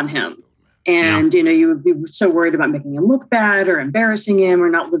back on him. And, you would be so worried about making him look bad or embarrassing him or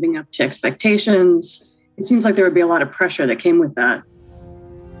not living up to expectations. It seems like there would be a lot of pressure that came with that.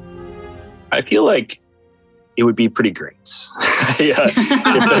 I feel like it would be pretty great.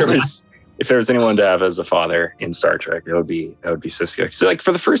 If there was anyone to have as a father in Star Trek, it would be Sisko. So, like,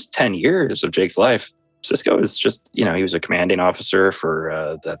 for the first 10 years of Jake's life, Sisko is just, he was a commanding officer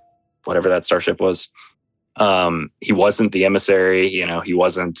for whatever that starship was. He wasn't the emissary, he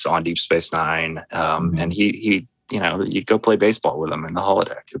wasn't on Deep Space Nine. And he you'd go play baseball with him in the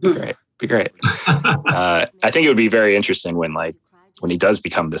holodeck. It'd be great. I think it would be very interesting when he does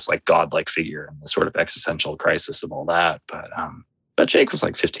become this like godlike figure and the sort of existential crisis of all that. But Jake was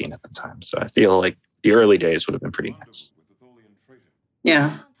like 15 at the time. So I feel like the early days would have been pretty nice.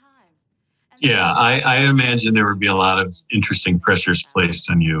 Yeah. Yeah, I imagine there would be a lot of interesting pressures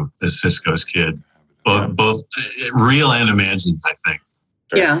placed on you as Sisko's kid. Both real and imagined, I think.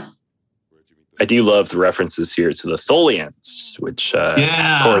 Sure. Yeah. I do love the references here to the Tholians, which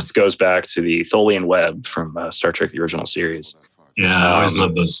of course goes back to the Tholian web from Star Trek, the original series. Yeah, I always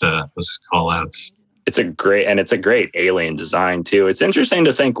love those call-outs. It's a great alien design too. It's interesting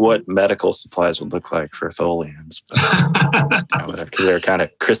to think what medical supplies would look like for Tholians, because they're kind of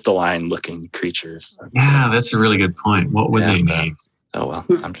crystalline-looking creatures. Yeah, that's a really good point. What would they need? Oh well,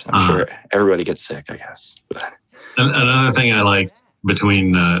 I'm sure everybody gets sick, I guess. Another thing I like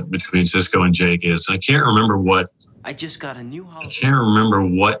between Sisko and Jake is I can't remember what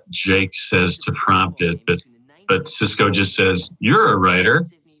Jake says to prompt it, but Sisko just says, "You're a writer.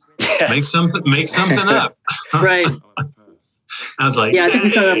 Yes. Make something up." Right. I was like, I think we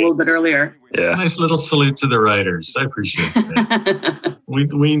saw that a little bit earlier. Yeah. Nice little salute to the writers. I appreciate that. we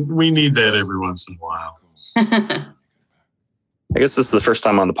need that every once in a while. I guess this is the first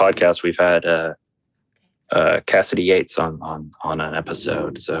time on the podcast we've had Cassidy Yates on an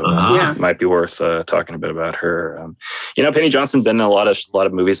episode, so it might be worth talking a bit about her. Penny Johnson's been in a lot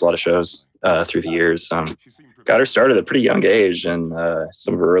of movies, a lot of shows through the years. got her started at a pretty young age, and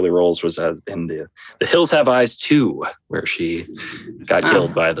some of her early roles was in the Hills Have Eyes 2, where she got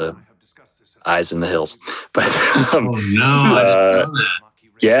killed by the eyes in the hills. But I didn't know that.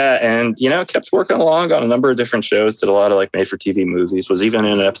 Yeah, and kept working along on a number of different shows. Did a lot of like made-for-TV movies. Was even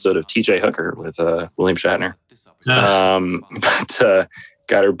in an episode of T.J. Hooker with William Shatner. But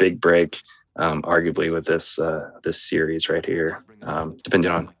got her big break, arguably with this series right here, depending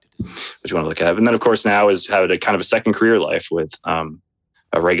on what you want to look at. And then, of course, now has had a kind of a second career life with a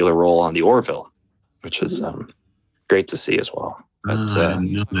regular role on The Orville, which is great to see as well.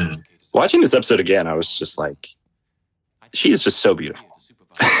 But watching this episode again, I was just like, she is just so beautiful.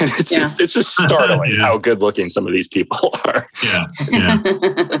 It's just startling how good looking some of these people are. Yeah.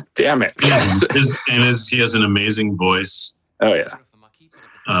 Damn it. He has an amazing voice. Oh yeah.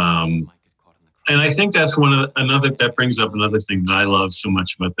 And I think that's that brings up another thing that I love so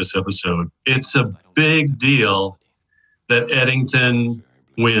much about this episode. It's a big deal that Eddington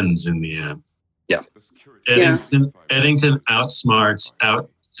wins in the end. Yeah. Eddington outthinks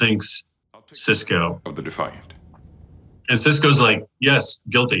Sisko of the Defiant. And Sisko's like, yes,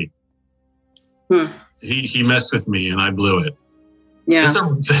 guilty. He messed with me and I blew it. Yeah.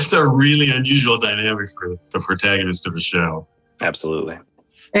 That's a really unusual dynamic for the protagonist of a show. Absolutely.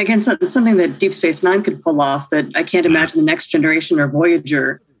 Again, something that Deep Space Nine could pull off that I can't imagine the Next Generation or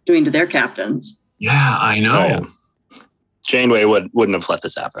Voyager doing to their captains. Yeah, I know. Oh, yeah. Janeway wouldn't have let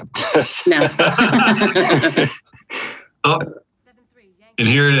this happen. No. And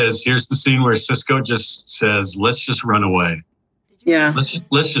here it is. Here's the scene where Sisko just says, "Let's just run away." Yeah.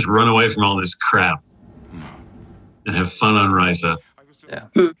 Let's just run away from all this crap and have fun on Risa. Yeah.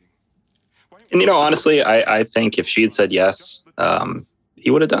 And honestly, I think if she had said yes,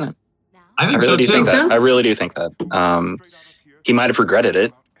 he would have done it. I think really so too. I really do think that. He might have regretted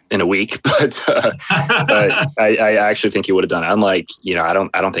it in a week, but I actually think he would have done it. Unlike, I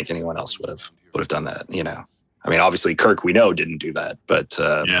don't think anyone else would have done that. I mean, obviously Kirk, we know, didn't do that, but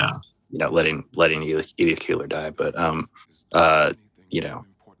letting Edith Keeler die, but but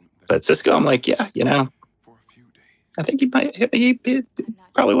Sisko, I'm like, I think he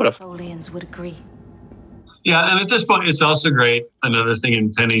probably would have. Folians would agree. Yeah, and at this point, it's also great. Another thing in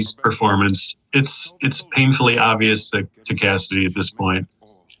Penny's performance, it's painfully obvious to Cassidy at this point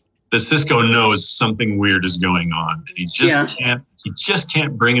that Sisko knows something weird is going on, and he just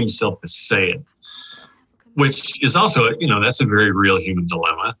can't bring himself to say it. Which is also, that's a very real human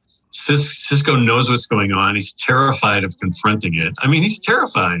dilemma. Sisko knows what's going on. He's terrified of confronting it. I mean, he's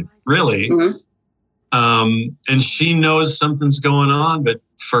terrified, really. Mm-hmm. And she knows something's going on, but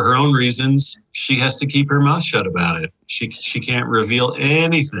for her own reasons, she has to keep her mouth shut about it. She can't reveal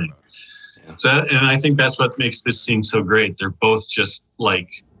anything. Yeah. So, and I think that's what makes this scene so great. They're both just like,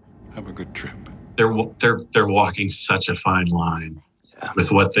 have a good trip. They're walking such a fine line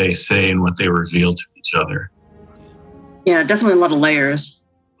with what they say and what they reveal to each other. Yeah, definitely a lot of layers.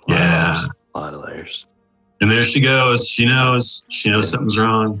 Yeah. A lot of layers. And there she goes. She knows something's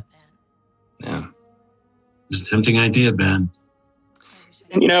wrong. Yeah. It's a tempting idea, Ben.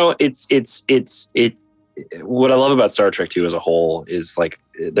 And it what I love about Star Trek 2 as a whole is like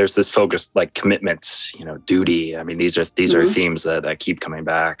there's this focus, like commitment, duty. I mean, these are themes that keep coming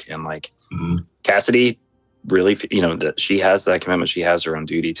back, and like Cassidy really, that she has that commitment. She has her own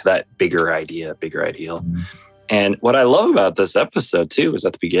duty to that bigger idea, bigger ideal. Mm-hmm. And what I love about this episode too is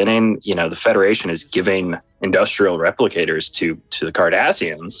at the beginning, the Federation is giving industrial replicators to the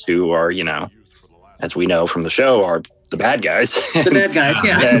Cardassians, who are, as we know from the show, are the bad guys. The bad guys,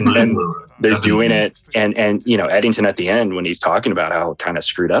 yeah. and they're doing it. And Eddington at the end, when he's talking about how kind of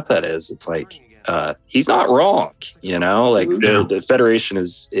screwed up that is, it's like, he's not wrong, the Federation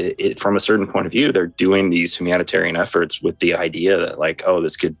is, from a certain point of view, they're doing these humanitarian efforts with the idea that like, oh,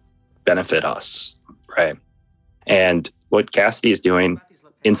 this could benefit us, right? And what Cassidy is doing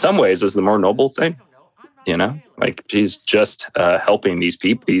in some ways is the more noble thing, like she's just helping these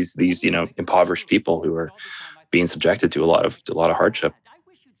people, these impoverished people who are being subjected to a lot of hardship,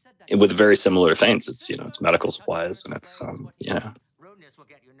 and with very similar things. It's medical supplies, and it's And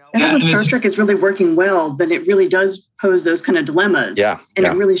when Star Trek is really working well, then it really does pose those kind of dilemmas. Yeah. And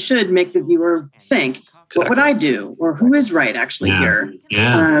it really should make the viewer think, what would I do? Or who is right actually here?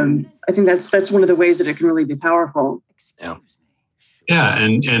 Yeah. I think that's one of the ways that it can really be powerful. Yeah. Yeah.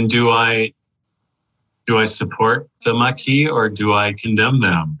 And do I support the Maquis or do I condemn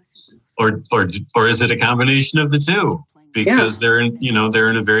them? Or is it a combination of the two? Because they're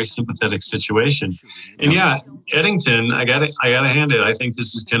in a very sympathetic situation. And Eddington, I gotta hand it. I think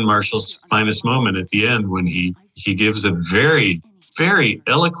this is Ken Marshall's finest moment at the end when he gives a very, very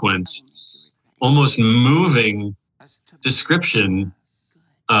eloquent almost moving description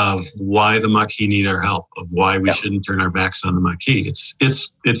of why the Maquis need our help, of why we shouldn't turn our backs on the Maquis.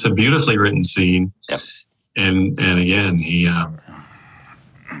 It's a beautifully written scene, and again he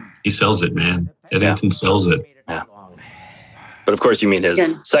sells it, man. Eddington sells it. Yeah. But of course, you mean his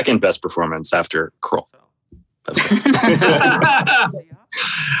second best performance after Kroll.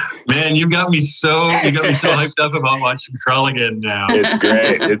 Man, you got me so hyped up about watching Kroll again now. It's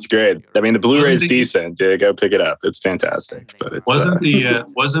great. It's great. I mean, the Blu-ray's decent. Go pick it up. It's fantastic. But it's,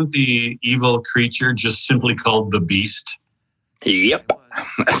 wasn't the evil creature just simply called the Beast? Yep,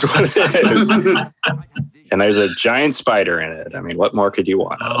 that's what it is. And there's a giant spider in it. I mean, what more could you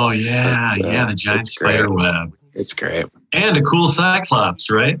want? Oh yeah, the giant spider web. It's great. And a cool Cyclops,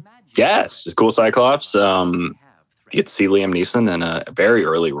 right? Yes, it's cool Cyclops. You get to see Liam Neeson in a very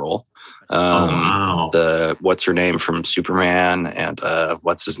early role. The what's her name from Superman and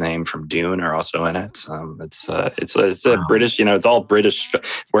what's his name from Dune are also in it. It's a British. It's all British.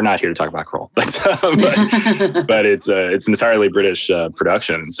 We're not here to talk about Kroll, but it's an entirely British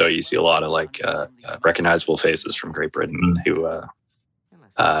production. So you see a lot of recognizable faces from Great Britain who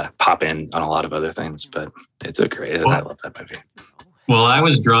pop in on a lot of other things. But it's a great. I love that movie. Well, I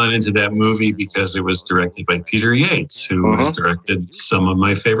was drawn into that movie because it was directed by Peter Yates, who has directed some of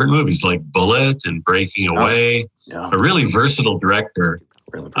my favorite movies like Bullet and Breaking Away. A really versatile director.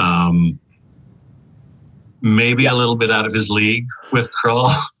 Maybe a little bit out of his league with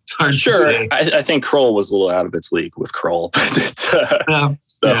Kroll. It's hard to say. I think Kroll was a little out of its league with Kroll, but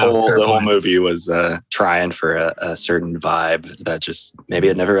the whole movie was trying for a certain vibe that just maybe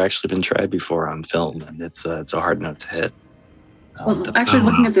had never actually been tried before on film, and it's a hard note to hit. Well, actually,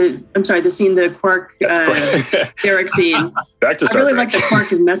 looking at the scene, the Quark Derek scene. Back to Star I really Trek. like that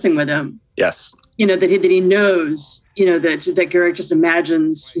Quark is messing with him. Yes. That he knows, that Garrick just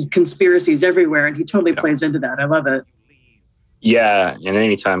imagines conspiracies everywhere, and he totally plays into that. I love it. Yeah, and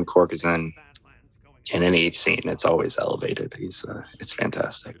anytime Quark is in any scene, it's always elevated. It's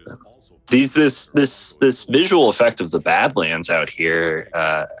fantastic. But this visual effect of the Badlands out here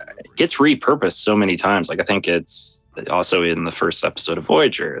gets repurposed so many times. Like I think it's also in the first episode of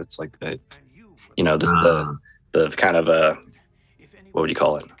Voyager. It's like the kind of a, what would you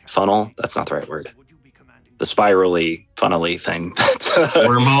call it? Funnel? That's not the right word. The spirally, funnely thing.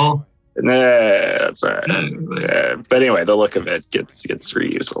 Wormhole? Nah, that's all right. But anyway, the look of it gets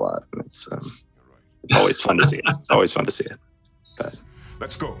reused a lot. It's always fun to see it. Always fun to see it. But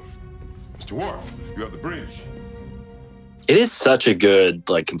let's go. Mr. Worf, you have the bridge. It is such a good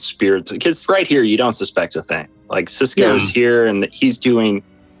conspiracy, because right here you don't suspect a thing. Like Sisko's here and he's doing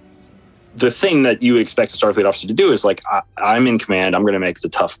the thing that you expect a Starfleet officer to do is I'm in command. I'm going to make the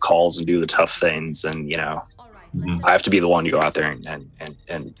tough calls and do the tough things. And, I have to be the one to go out there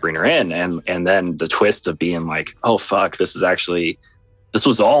and bring her in. And then the twist of being like, oh, fuck, this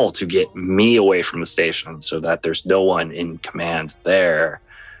was all to get me away from the station so that there's no one in command there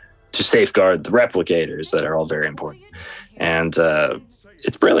to safeguard the replicators that are all very important. And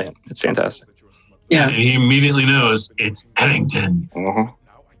it's brilliant. It's fantastic. Yeah. And he immediately knows it's Eddington.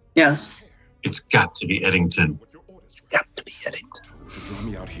 Yes. It's got to be Eddington. It's got to be Eddington. You draw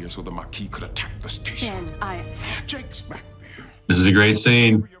me out here so the Maquis could attack the station. Jake's back there. This is a great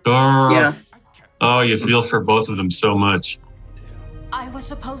scene. Oh, you feel for both of them so much. I was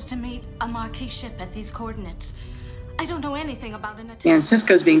supposed to meet a Maquis ship at these coordinates. I don't know anything about an attack. Yeah, and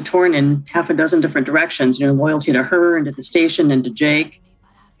Sisko's being torn in half a dozen different directions. Loyalty to her and to the station and to Jake.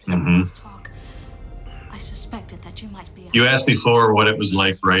 I suspected that you might be. You asked before what it was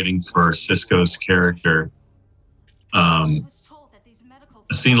like writing for Sisko's character.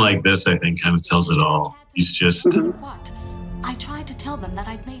 A scene like this, I think, kind of tells it all. He's just. I tried to tell them that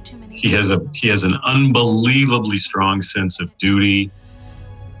I'd made too many. He has an unbelievably strong sense of duty,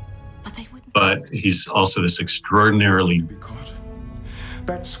 but he's also this extraordinarily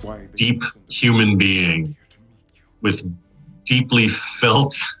deep human being with deeply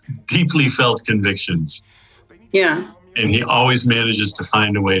felt convictions. Yeah. And he always manages to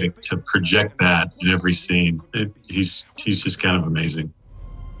find a way to project that in every scene. He's just kind of amazing.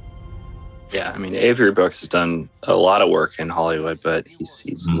 Yeah, I mean, Avery Brooks has done a lot of work in Hollywood, but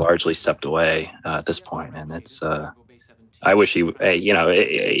he's largely stepped away at this point. And it's, I wish he,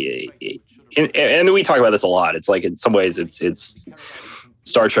 and we talk about this a lot. It's like in some ways, it's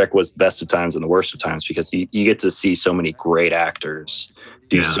Star Trek was the best of times and the worst of times because you get to see so many great actors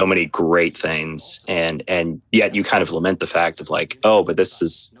do so many great things, and yet you kind of lament the fact of like, oh, but this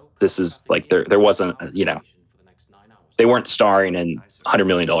is like there wasn't, they weren't starring in $100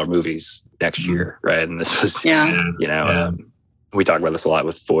 million movies next year, right? And this was, We talk about this a lot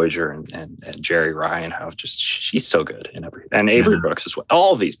with Voyager and Jerry Ryan, how just she's so good in everything. And Avery Brooks as well.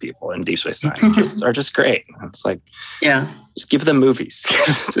 All of these people in Deep Space Nine are just great. It's like, just give them movies.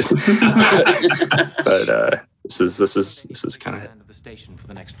 But this is kind of the station for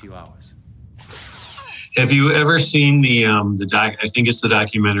the next few hours. Have you ever seen the doc? I think it's the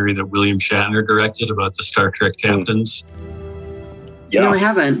documentary that William Shatner directed about the Star Trek captains. Yeah, no, I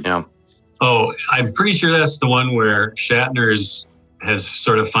haven't. Yeah. Oh, I'm pretty sure that's the one where Shatner has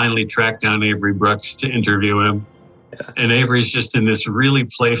sort of finally tracked down Avery Brooks to interview him. Yeah. And Avery's just in this really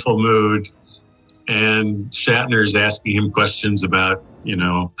playful mood. And Shatner's asking him questions about,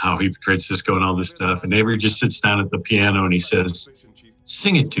 how he portrayed Sisko and all this stuff. And Avery just sits down at the piano and he says,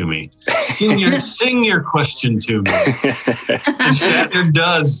 "Sing it to me. Sing your question to me." And Shatner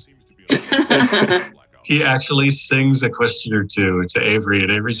does. He actually sings a question or two to Avery,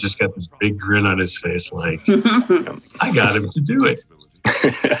 and Avery's just got this big grin on his face like, I got him to do it.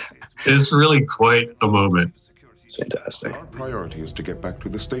 It's really quite a moment. It's fantastic. Our priority is to get back to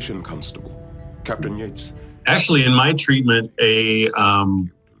the station, Constable. Captain Yates. Actually, in my treatment,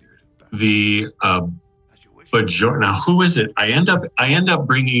 Bajoran. Now, who is it? I end up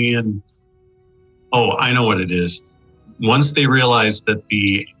bringing in. Oh, I know what it is. Once they realize that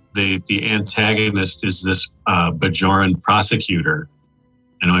the antagonist is this Bajoran prosecutor.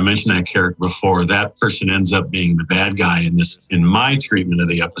 I know I mentioned that character before. That person ends up being the bad guy in my treatment of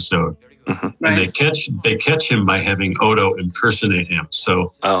the episode. Mm-hmm. And they catch him by having Odo impersonate him. So,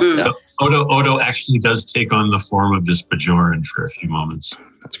 so Odo actually does take on the form of this Bajoran for a few moments.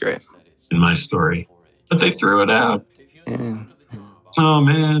 That's great. In my story. But they threw it out. Oh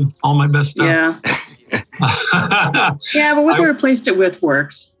man, all my best stuff. Yeah. Yeah, but what they replaced it with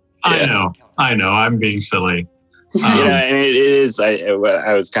works. I know. I'm being silly. And it is. What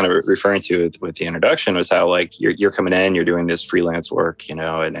I was kind of referring to with the introduction was how like you're coming in, you're doing this freelance work,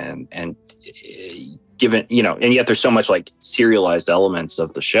 and given and yet there's so much like serialized elements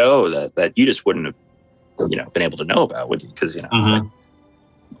of the show that you just wouldn't have been able to know about, would you? Because it's like,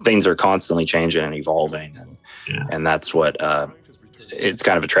 things are constantly changing and evolving, and that's what it's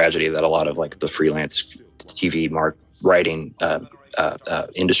kind of a tragedy that a lot of like the freelance TV writing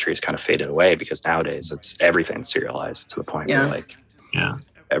industry has kind of faded away, because nowadays everything's serialized to the point where like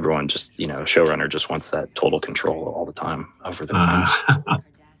everyone just showrunner just wants that total control all the time over the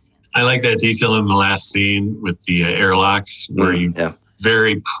I like that detail in the last scene with the airlocks where you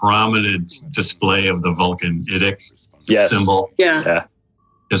very prominent display of the Vulcan IDIC symbol. Yeah.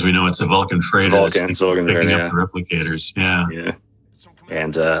 Because we know it's a Vulcan freighter. It's Vulcan picking up the replicators. Yeah.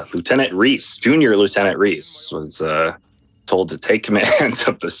 And Junior Lieutenant Reese was told to take command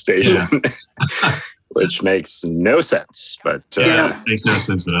of the station, which makes no sense. But makes no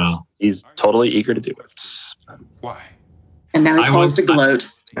sense at all. He's totally eager to do it. Why? And now he calls to gloat.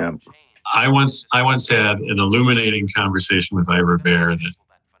 I once had an illuminating conversation with Ira Bear that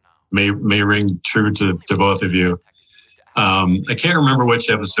may ring true to both of you. I can't remember which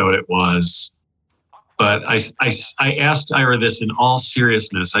episode it was, but I asked Ira this in all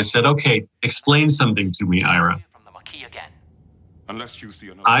seriousness. I said, "Okay, explain something to me, Ira.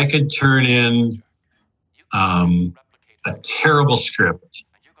 I could turn in a terrible script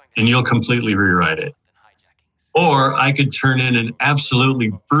and you'll completely rewrite it. Or I could turn in an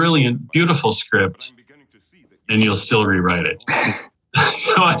absolutely brilliant, beautiful script and you'll still rewrite it."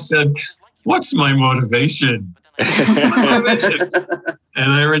 So I said, "What's my motivation?" And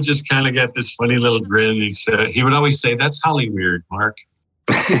Ira just kind of got this funny little grin. He would always say, "That's Hollyweird, Mark."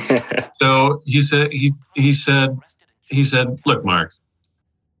 So he said, "Look, Mark,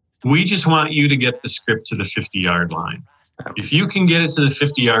 we just want you to get the script to the 50-yard line. If you can get it to the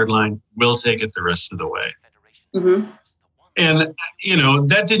 50-yard line, we'll take it the rest of the way." Mm-hmm. And,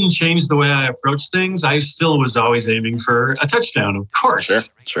 that didn't change the way I approach things. I still was always aiming for a touchdown, of course.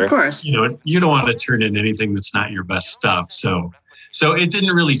 Sure. Of course. You don't want to turn in anything that's not your best stuff. So it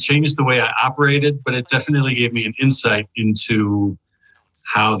didn't really change the way I operated, but it definitely gave me an insight into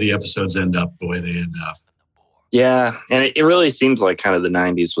how the episodes end up the way they end up. Yeah, and it really seems like kind of the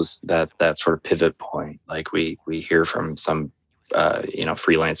 90s was that sort of pivot point. Like we hear from some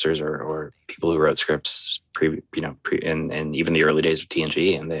freelancers or people who wrote scripts and even the early days of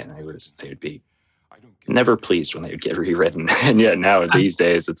TNG, and they would be never pleased when they would get rewritten. And yet now these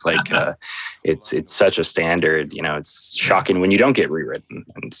days it's like it's such a standard. It's shocking when you don't get rewritten.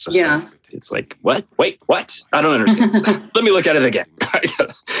 And it's just it's like, what? Wait, what? I don't understand. Let me look at it again.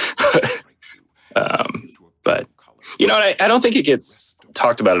 But I don't think it gets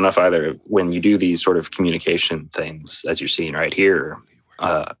talked about enough either when you do these sort of communication things, as you're seeing right here.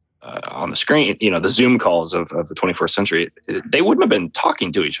 on the screen, the Zoom calls of the 21st century, they wouldn't have been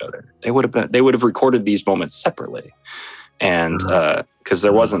talking to each other. They would have recorded these moments separately. And because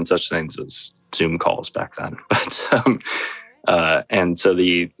there wasn't such things as Zoom calls back then. But and so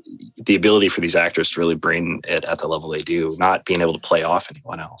the ability for these actors to really bring it at the level they do, not being able to play off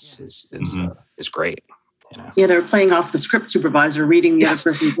anyone else is great. Yeah, they're playing off the script supervisor reading the other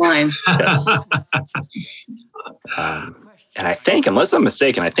person's lines. Yes. And I think, unless I'm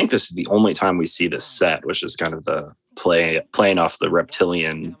mistaken, I think this is the only time we see this set, which is kind of the playing off the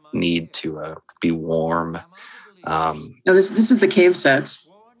reptilian need to be warm. No, this is the cave sets.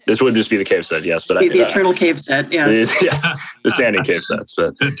 This would just be the cave set, yes. But the eternal cave set, yes. Yes, the standing cave sets.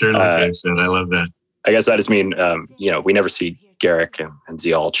 But eternal cave set, I love that. I guess I just mean, we never see Garak and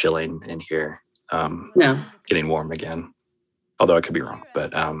Zial chilling in here. No. Getting warm again. Although I could be wrong.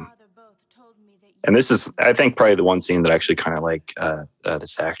 But and this is, I think, probably the one scene that I actually kind of like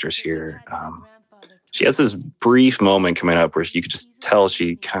this actress here. She has this brief moment coming up where you could just tell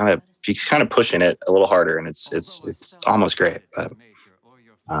she's kind of pushing it a little harder, and it's almost great.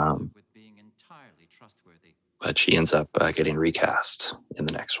 But she ends up getting recast in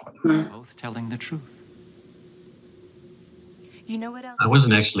the next one. Both telling the truth. You know what else? I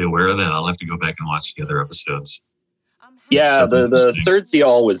wasn't actually aware of that. I'll have to go back and watch the other episodes. Yeah, the third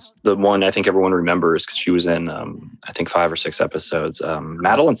Zial was the one I think everyone remembers because she was in, I think, 5 or 6 episodes.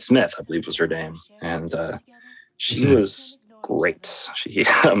 Madeline Smith, I believe, was her name. And she was great. She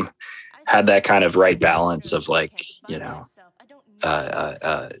had that kind of right balance of what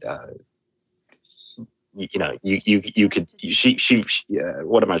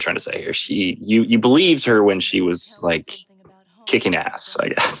am I trying to say here? You believed her when she was like kicking ass, I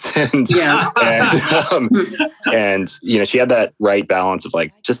guess. And she had that right balance of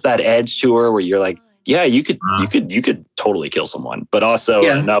like just that edge to her where you're like, yeah, you could totally kill someone, but also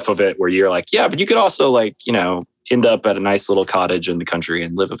enough of it where you're like, yeah, but you could also end up at a nice little cottage in the country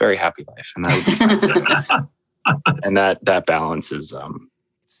and live a very happy life, and that would be fun. And that balance is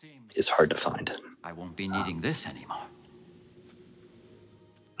hard to find. I won't be needing this anymore.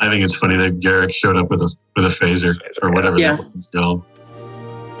 I think it's funny that Garak showed up with a phaser or whatever that was called.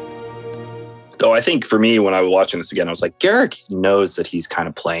 Though I think for me, when I was watching this again, I was like, Garak knows that he's kind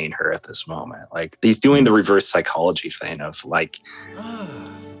of playing her at this moment. Like he's doing the reverse psychology thing of like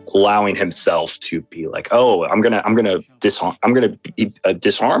allowing himself to be like, oh, I'm gonna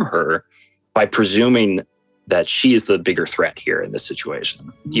disarm her by presuming that she is the bigger threat here in this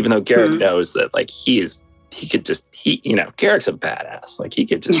situation. Even though Garak knows that like Garak's a badass. Like he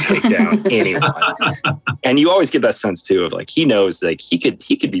could just take down anyone. And you always get that sense too of like he knows like he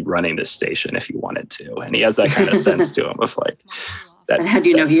could be running this station if he wanted to, and he has that kind of sense to him of like that. And how do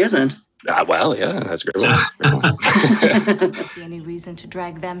you know he isn't? Well, yeah, that's a great one. I don't see any reason to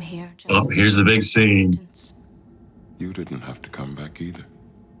drag them here. Oh, here's the big scene. You didn't have to come back either.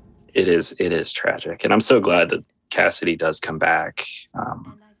 It is tragic, and I'm so glad that Cassidy does come back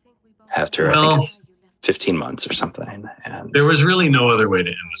after I think it's 15 months or something. And there was really no other way to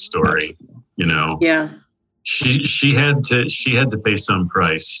end the story, Yeah. She had to pay some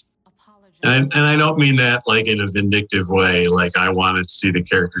price. And I don't mean that like in a vindictive way, like I wanted to see the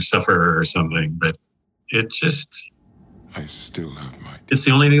character suffer or something, but I still have my... It's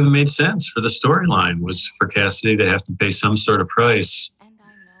the only thing that made sense for the storyline was for Cassidy to have to pay some sort of price.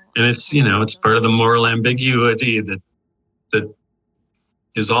 And it's, it's part of the moral ambiguity that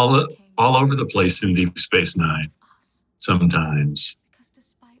is all over the place in Deep Space Nine sometimes.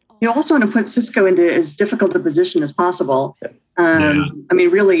 You also want to put Sisko into as difficult a position as possible. I mean,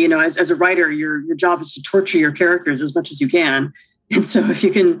 really, as a writer, your job is to torture your characters as much as you can. And so if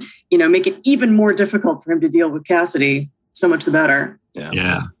you can, make it even more difficult for him to deal with Cassidy, so much the better.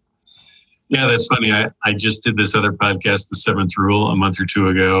 Yeah, that's funny. I just did this other podcast, The Seventh Rule, a month or two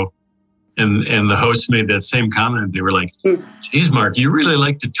ago. And the host made that same comment. They were like, geez, Mark, you really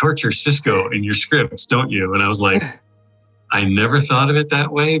like to torture Sisko in your scripts, don't you? And I was like, I never thought of it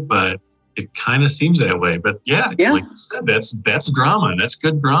that way, but it kind of seems that way. But yeah, like you said, that's drama. That's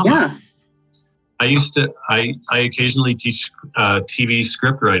good drama. Yeah. I occasionally teach TV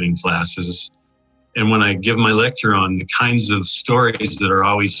script writing classes. And when I give my lecture on the kinds of stories that are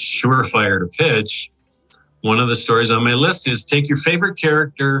always surefire to pitch, one of the stories on my list is take your favorite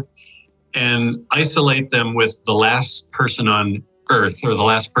character and isolate them with the last person on Earth or the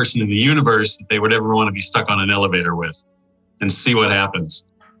last person in the universe that they would ever want to be stuck on an elevator with, and see what happens.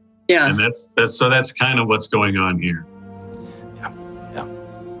 Yeah. And that's kind of what's going on here. Yeah.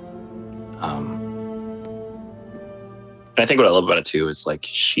 I think what I love about it too is like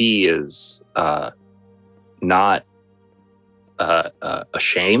she is not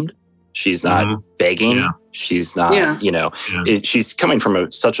ashamed. She's not begging. Yeah. She's not, she's coming from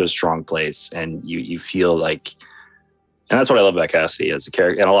such a strong place, and you feel like, and that's what I love about Cassidy as a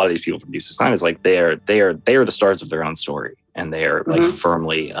character. And a lot of these people from Deep Space Nine is like they are the stars of their own story, and they are like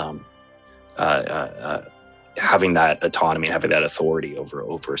firmly having that autonomy, having that authority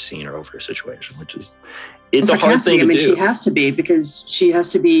over a scene or over a situation, which is it's a hard thing to do. She has to be, because she has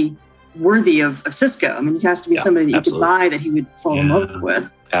to be worthy of Sisko. I mean, he has to be somebody that you could buy, that he would fall in love with.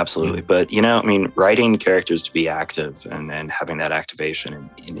 Absolutely. But, writing characters to be active and having that activation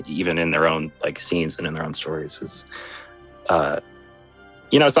even in their own like scenes and in their own stories is,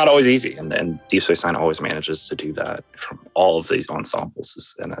 it's not always easy. And Deep Space Nine always manages to do that from all of these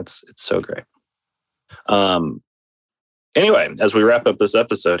ensembles. And it's so great. Anyway, as we wrap up this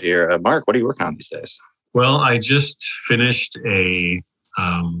episode here, Mark, what are you working on these days? Well, I just finished a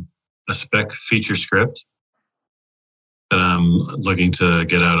spec feature script that I'm looking to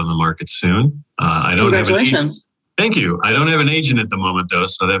get out on the market soon. I don't have an agent. Thank you. I don't have an agent at the moment, though,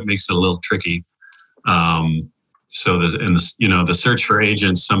 so that makes it a little tricky. So the search for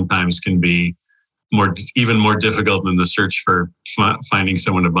agents sometimes can be even more difficult than the search for finding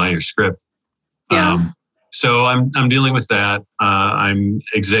someone to buy your script. Yeah. So I'm dealing with that. I'm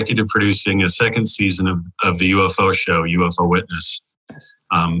executive producing a second season of the UFO show, UFO Witness,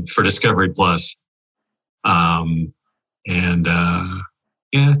 for Discovery Plus. And a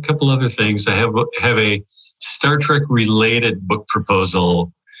couple other things. I have a Star Trek related book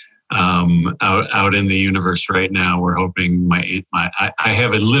proposal out in the universe right now. We're hoping I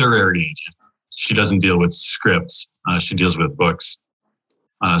have a literary agent. She doesn't deal with scripts. She deals with books.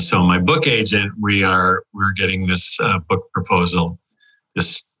 So my book agent, we're getting this book proposal,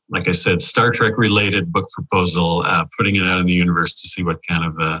 this, like I said, Star Trek related book proposal, putting it out in the universe to see what kind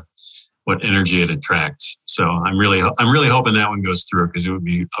of what energy it attracts. So I'm really hoping that one goes through, because it would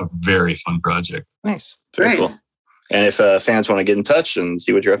be a very fun project. Nice. Very cool. And if fans want to get in touch and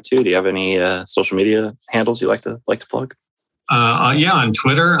see what you're up to, do you have any social media handles you like to plug? On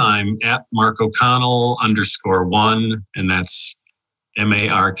Twitter, I'm at Mark O'Connell _1, and that's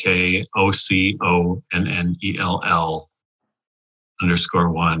MarkOconnell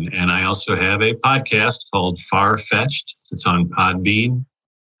 _1. And I also have a podcast called Far Fetched. It's on Podbean.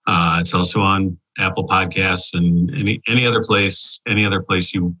 It's also on Apple Podcasts and any other place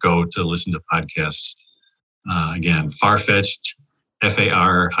you go to listen to podcasts. Again, Farfetched,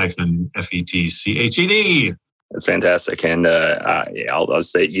 FAR-FETCHED. That's fantastic. And I'll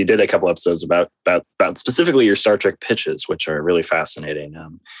say you did a couple episodes about specifically your Star Trek pitches, which are really fascinating.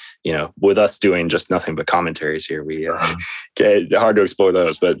 With us doing just nothing but commentaries here, we get hard to explore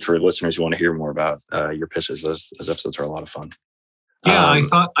those. But for listeners who want to hear more about your pitches, those episodes are a lot of fun. Yeah, I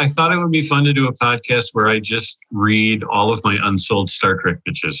thought it would be fun to do a podcast where I just read all of my unsold Star Trek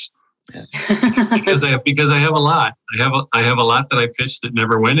pitches. Yeah. because I have a lot. I have a lot that I pitched that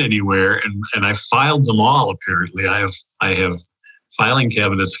never went anywhere, and I filed them all. Apparently, I have filing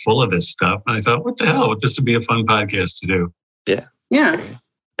cabinets full of this stuff, and I thought, what the hell? This would be a fun podcast to do. Yeah.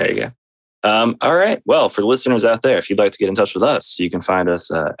 There you go. All right. Well, for listeners out there, if you'd like to get in touch with us, you can find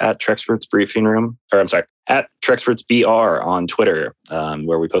us at Trexperts Briefing Room, at Trexperts BR on Twitter,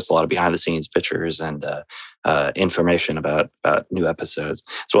 where we post a lot of behind-the-scenes pictures and information about new episodes,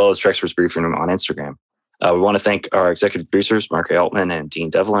 as well as Trexperts Briefing Room on Instagram. We want to thank our executive producers, Mark A. Altman and Dean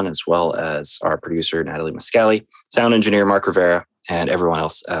Devlin, as well as our producer, Natalie Mascali, sound engineer, Mark Rivera, and everyone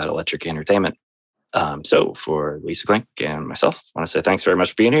else at Electric Entertainment. So for Lisa Klink and myself, I want to say thanks very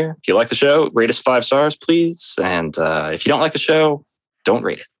much for being here. If you like the show, rate us 5 stars, please. And if you don't like the show, don't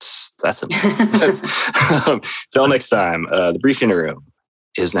rate it. That's simple. Till next time, the briefing room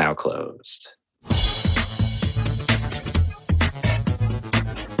is now closed.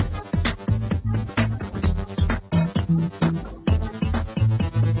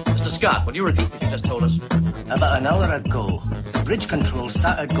 Mr. Scott, would you repeat what you just told us? About an hour ago, bridge control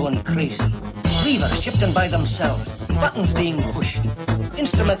started going crazy. Levers shifting by themselves, buttons being pushed,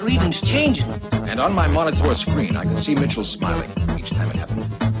 instrument readings changing. And on my monitor screen, I can see Mitchell smiling each time it happened,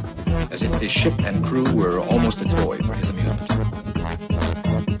 as if his ship and crew were almost a toy for his amusement.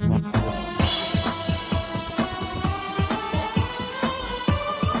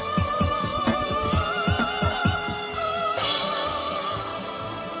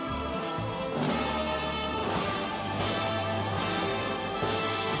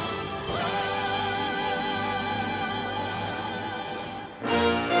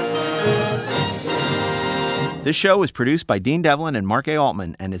 This show was produced by Dean Devlin and Mark A.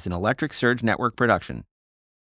 Altman and is an Electric Surge Network production.